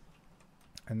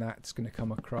 And that's going to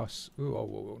come across. Ooh,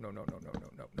 oh, no,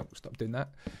 stop doing that.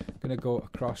 Going to go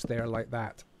across there like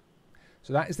that.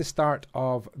 So that is the start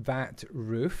of that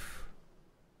roof.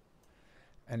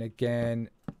 And again,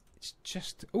 it's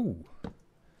just, ooh,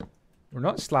 we're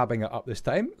not slabbing it up this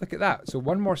time. Look at that. So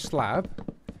one more slab,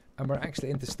 and we're actually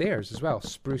into stairs as well.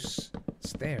 Spruce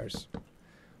stairs.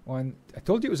 I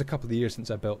told you it was a couple of years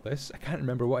since I built this. I can't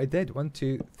remember what I did. 1,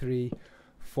 2, 3,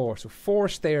 4. So 4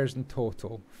 stairs in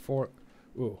total. 4.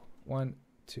 Oh, 1,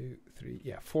 2, 3.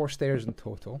 Yeah, 4 stairs in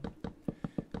total.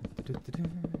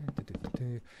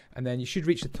 And then you should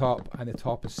reach the top, and the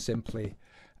top is simply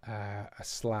a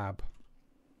slab.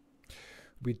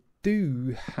 We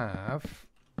do have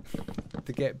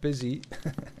to get busy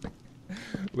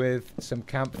with some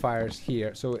campfires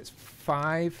here. So it's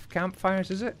 5 campfires,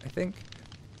 is it?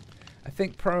 I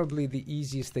think probably the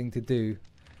easiest thing to do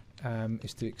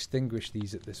is to extinguish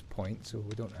these at this point, so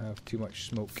we don't have too much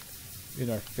smoke in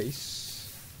our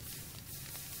face.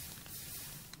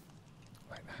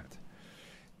 Like that.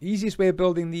 The easiest way of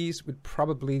building these would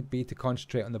probably be to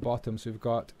concentrate on the bottom. So we've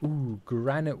got,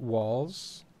 granite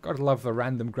walls. Gotta love the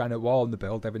random granite wall in the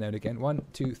build every now and again. 1,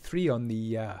 2, 3 on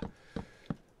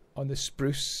the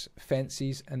spruce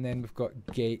fences, and then we've got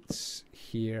gates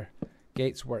here.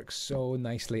 Gates work so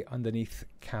nicely underneath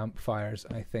campfires,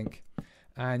 I think.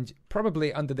 And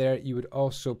probably under there you would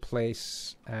also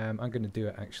place, I'm going to do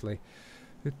it actually,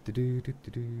 a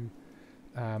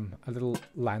little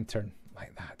lantern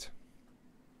like that.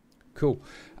 Cool.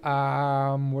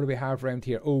 What do we have around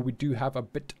here? Oh, we do have a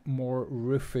bit more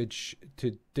roofage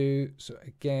to do. So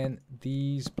again,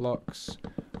 these blocks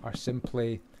are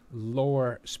simply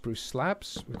lower spruce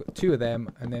slabs. We've got 2 of them,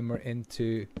 and then we're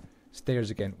into stairs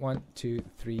again. 1, 2,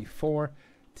 3, 4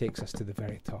 takes us to the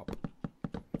very top.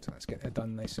 So let's get it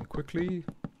done nice and quickly.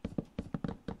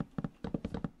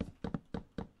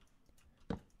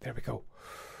 There we go.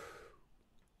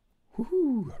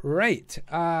 Woohoo! Right.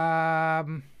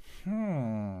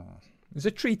 There's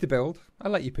a tree to build. I'll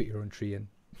let you put your own tree in.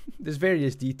 There's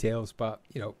various details, but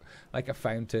like a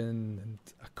fountain and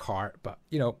a cart. But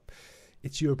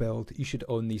it's your build. You should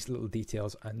own these little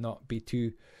details and not be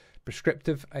too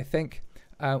prescriptive, I think.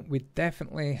 We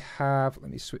definitely have, let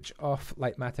me switch off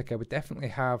Lightmatic. I would definitely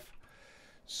have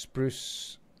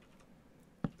spruce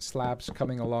slabs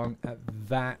coming along at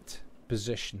that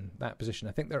position. I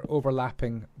think they're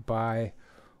overlapping by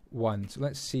 1. So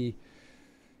let's see.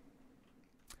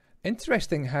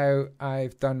 Interesting how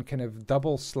I've done kind of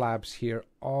double slabs here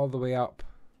all the way up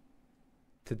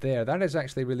to there. That is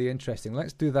actually really interesting.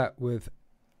 Let's do that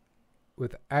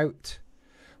without,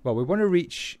 well, we want to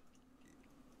reach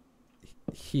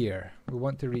here. We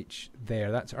want to reach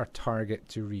there. That's our target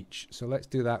to reach. So let's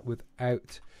do that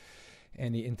without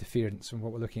any interference from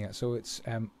what we're looking at. So it's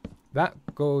that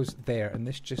goes there, and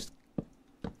this just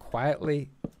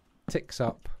quietly ticks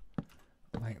up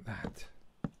like that.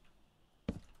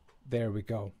 There we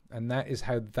go. And that is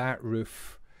how that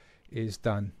roof is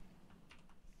done.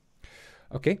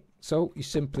 Okay, so you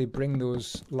simply bring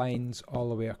those lines all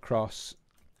the way across.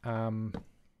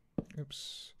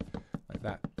 Oops. Like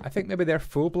that. I think maybe they're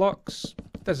full blocks.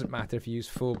 Doesn't matter if you use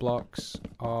full blocks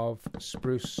of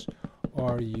spruce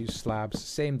or use slabs.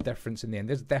 Same difference in the end.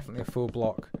 There's definitely a full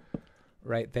block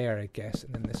right there, I guess,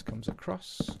 and then this comes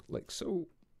across like so.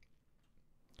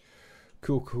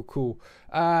 Cool, cool, cool.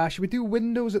 Should we do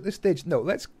windows at this stage? No,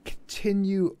 let's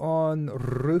continue on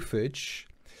roofage.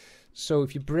 So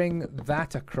if you bring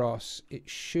that across, it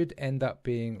should end up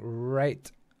being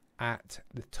right at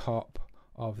the top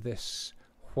of this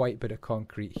white bit of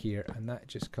concrete here, and that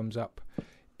just comes up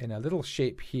in a little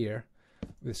shape here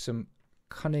with some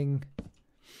cunning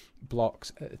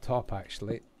blocks at the top,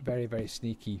 actually. Very, very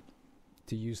sneaky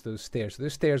to use those stairs. So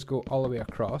those stairs go all the way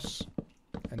across,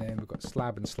 and then we've got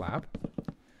slab and slab.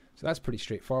 So that's pretty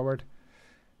straightforward.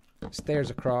 Stairs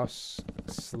across,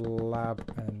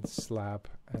 slab and slab,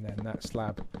 and then that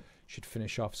slab should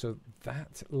finish off. So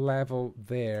that level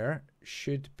there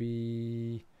should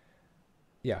be,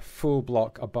 yeah, full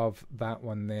block above that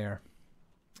one there,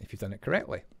 if you've done it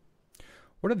correctly.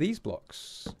 What are these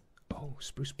blocks? Oh,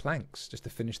 spruce planks, just to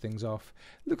finish things off.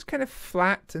 It looks kind of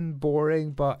flat and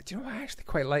boring, but do you know what? I actually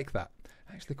quite like that.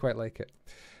 I actually quite like it.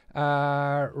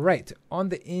 Right, on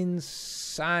the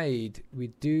inside, we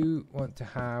do want to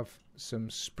have some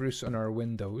spruce on our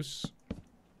windows.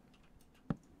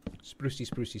 Sprucey,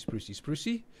 sprucey, sprucey,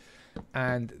 sprucey.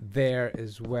 And there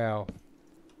as well.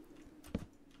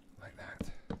 Like that.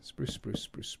 Spruce, spruce,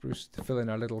 spruce, spruce to fill in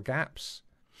our little gaps.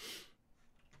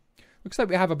 Looks like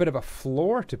we have a bit of a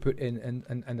floor to put in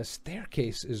and a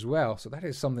staircase as well. So that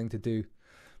is something to do.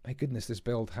 My goodness, this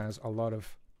build has a lot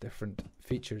of different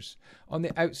features. On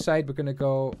the outside, we're going to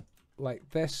go like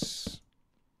this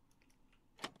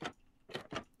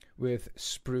with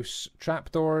spruce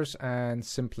trapdoors and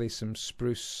simply some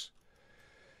spruce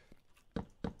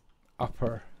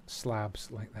upper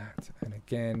slabs like that. And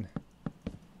again,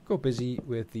 go busy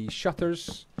with the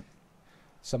shutters,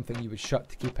 something you would shut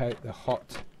to keep out the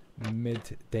hot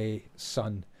midday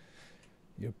sun,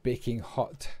 your baking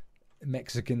hot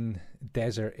Mexican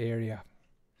desert area.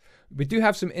 We do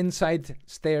have some inside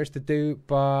stairs to do,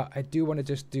 but I do want to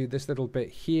just do this little bit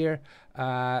here.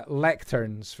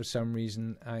 Lecterns, for some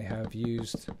reason, I have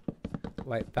used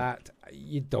like that.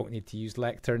 You don't need to use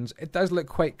lecterns. It does look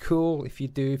quite cool if you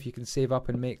do, if you can save up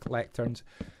and make lecterns.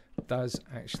 It does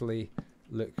actually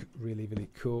look really, really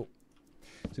cool.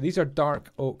 So these are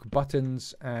dark oak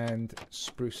buttons and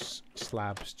spruce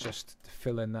slabs just to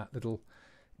fill in that little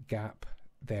gap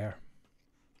there.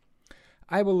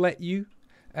 I will let you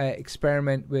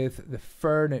experiment with the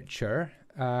furniture.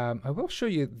 I will show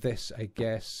you this, I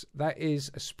guess. That is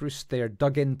a spruce stair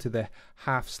dug into the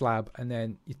half slab, and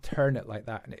then you turn it like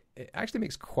that, and it actually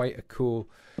makes quite a cool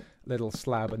little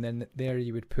slab. And then there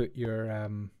you would put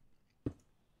your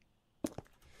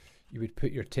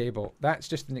table. That's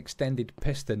just an extended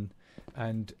piston,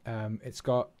 and it's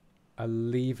got a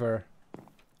lever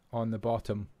on the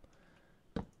bottom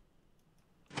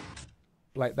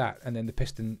like that, and then the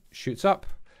piston shoots up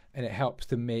and it helps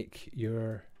to make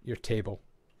your table.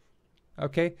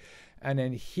 Okay, and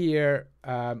then here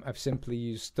I've simply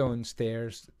used stone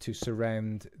stairs to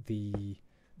surround the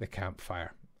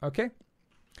campfire. Okay,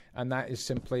 and that is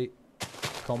simply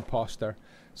composter.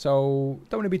 So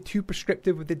don't want to be too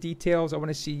prescriptive with the details. I want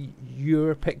to see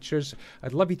your pictures.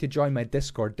 I'd love you to join my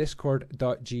Discord,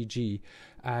 discord.gg,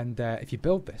 and if you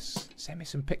build this, send me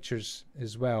some pictures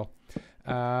as well.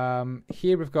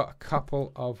 Here we've got a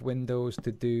couple of windows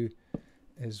to do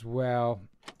as well.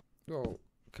 Oh,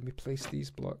 can we place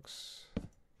these blocks?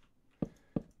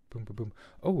 Boom, boom, boom.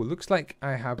 Oh, looks like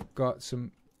I have got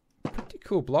some pretty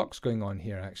cool blocks going on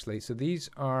here, actually. So these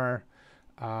are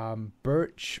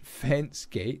birch fence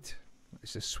gate.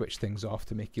 Let's just switch things off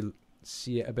to make you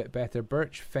see it a bit better.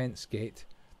 Birch fence gate.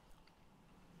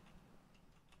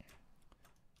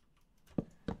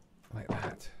 Like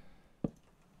that.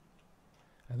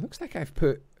 It looks like I've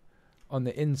put on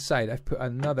the inside, I've put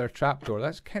another trapdoor.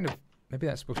 That's kind of, maybe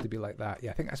that's supposed to be like that.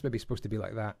 Yeah, I think that's maybe supposed to be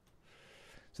like that.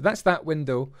 So that's that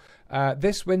window.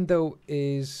 This window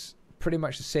is pretty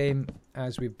much the same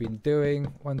as we've been doing.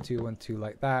 1, 2, 1, 2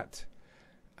 like that.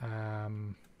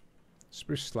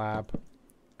 Spruce slab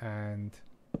and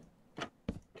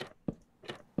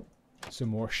some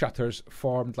more shutters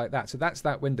formed like that. So that's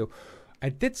that window. I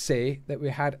did say that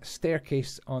we had a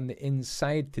staircase on the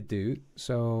inside to do,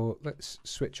 so let's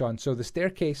switch on. So the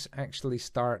staircase actually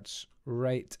starts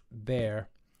right there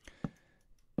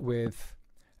with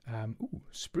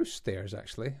spruce stairs,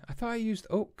 actually. I thought I used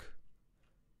oak.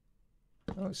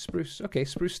 Oh, it's spruce. Okay,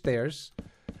 spruce stairs.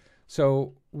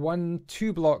 So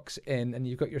 2 blocks in, and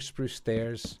you've got your spruce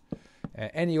stairs.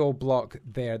 Any old block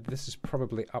there. This is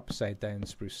probably upside down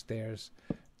spruce stairs.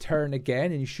 Turn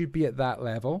again, and you should be at that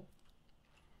level.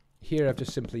 Here I've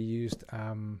just simply used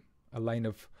a line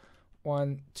of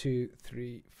 1, 2,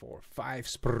 3, 4, 5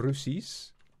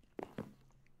 spruces.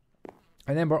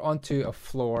 And then we're onto a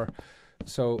floor.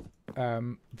 So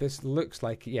this looks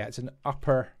like, yeah, it's an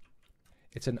upper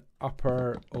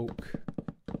oak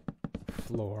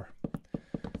floor.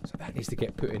 So that needs to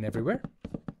get put in everywhere.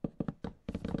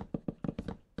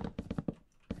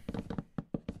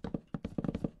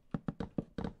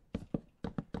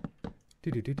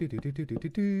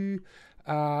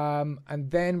 And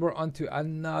then we're onto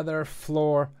another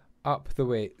floor up the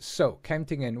way. So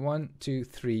counting in 1, 2,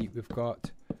 3, we've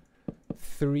got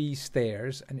 3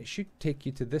 stairs, and it should take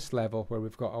you to this level where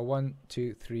we've got a 1,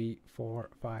 2, 3,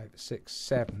 4, 5, 6,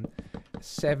 7,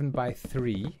 7 by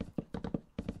 3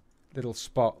 little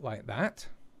spot like that.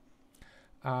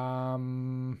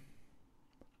 Ooh,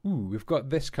 we've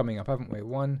got this coming up, haven't we?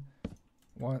 1.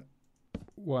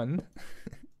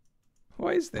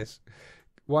 What is this?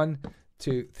 1,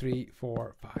 2, 3,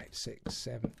 4, 5, 6,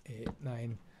 7, 8,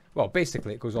 9. Well,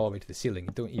 basically, it goes all the way to the ceiling.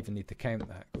 You don't even need to count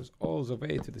that. It goes all the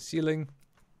way to the ceiling.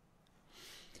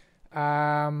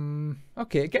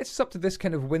 Okay, it gets us up to this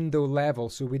kind of window level,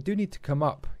 so we do need to come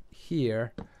up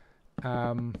here.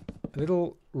 A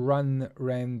little run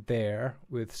round there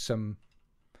with some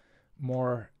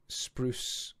more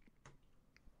spruce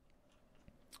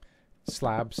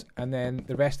slabs, and then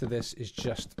the rest of this is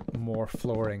just more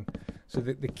flooring. So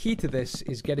the key to this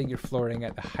is getting your flooring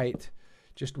at the height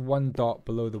just 1 dot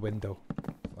below the window,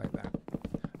 like that.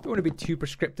 Don't want to be too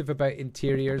prescriptive about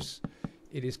interiors.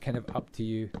 It is kind of up to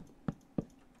you.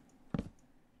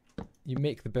 You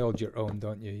make the build your own,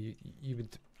 don't you? You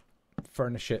would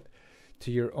furnish it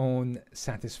to your own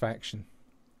satisfaction.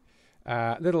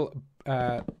 Little,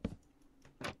 I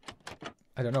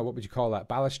don't know, what would you call that?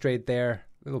 Balustrade there,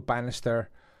 little banister,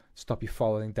 stop you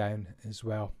falling down as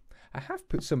well. I have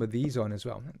put some of these on as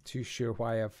well. I'm not too sure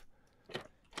why I've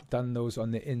done those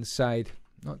on the inside.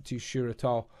 Not too sure at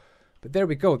all. But there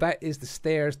we go. That is the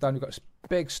stairs done. We've got a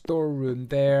big storeroom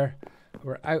there.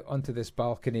 We're out onto this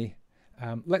balcony.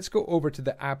 Let's go over to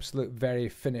the absolute very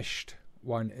finished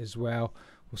one as well.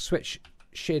 We'll switch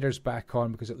shaders back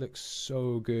on because it looks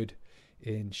so good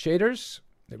in shaders.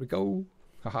 There we go.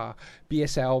 Haha.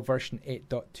 BSL version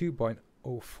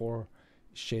 8.2.04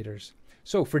 shaders.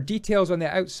 So for details on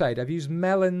the outside, I've used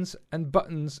melons and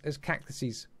buttons as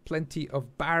cactuses. Plenty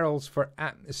of barrels for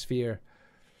atmosphere.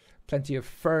 Plenty of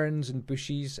ferns and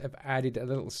bushes. I've added a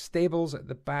little stables at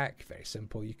the back. Very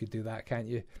simple. You could do that, can't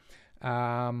you?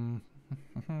 Oh,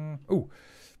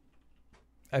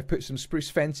 I've put some spruce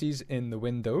fences in the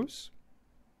windows.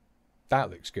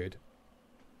 That looks good.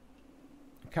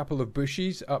 A couple of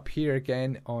bushes up here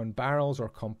again on barrels or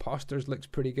composters looks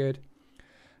pretty good.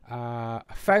 A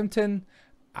fountain.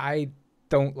 I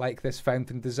don't like this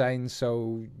fountain design,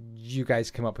 so you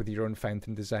guys come up with your own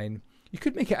fountain design. You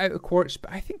could make it out of quartz,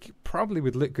 but I think it probably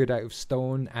would look good out of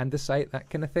stone, andesite, that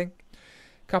kind of thing.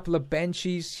 A couple of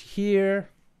benches here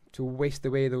to waste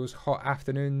away those hot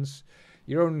afternoons.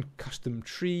 Your own custom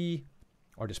tree,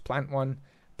 or just plant one.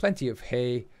 Plenty of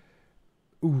hay.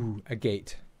 Ooh, a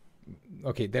gate.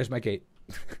 Okay, there's my gate.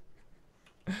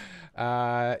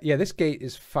 Yeah, this gate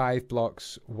is 5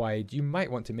 blocks wide. You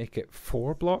might want to make it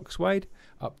 4 blocks wide.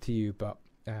 Up to you, but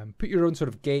put your own sort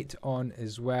of gate on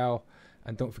as well.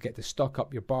 And don't forget to stock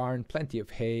up your barn. Plenty of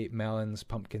hay, melons,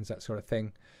 pumpkins, that sort of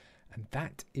thing. And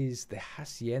that is the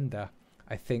Hacienda,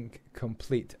 I think,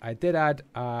 complete. I did add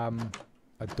a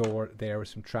door there with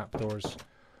some trapdoors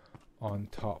on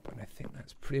top, and I think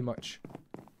that's pretty much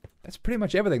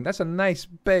everything. That's a nice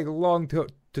big long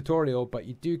tutorial, but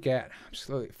you do get an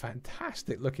absolutely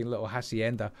fantastic looking little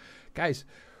Hacienda. Guys,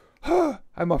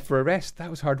 I'm off for a rest.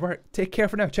 That was hard work. Take care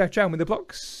for now. Ciao ciao, when the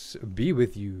blocks be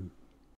with you.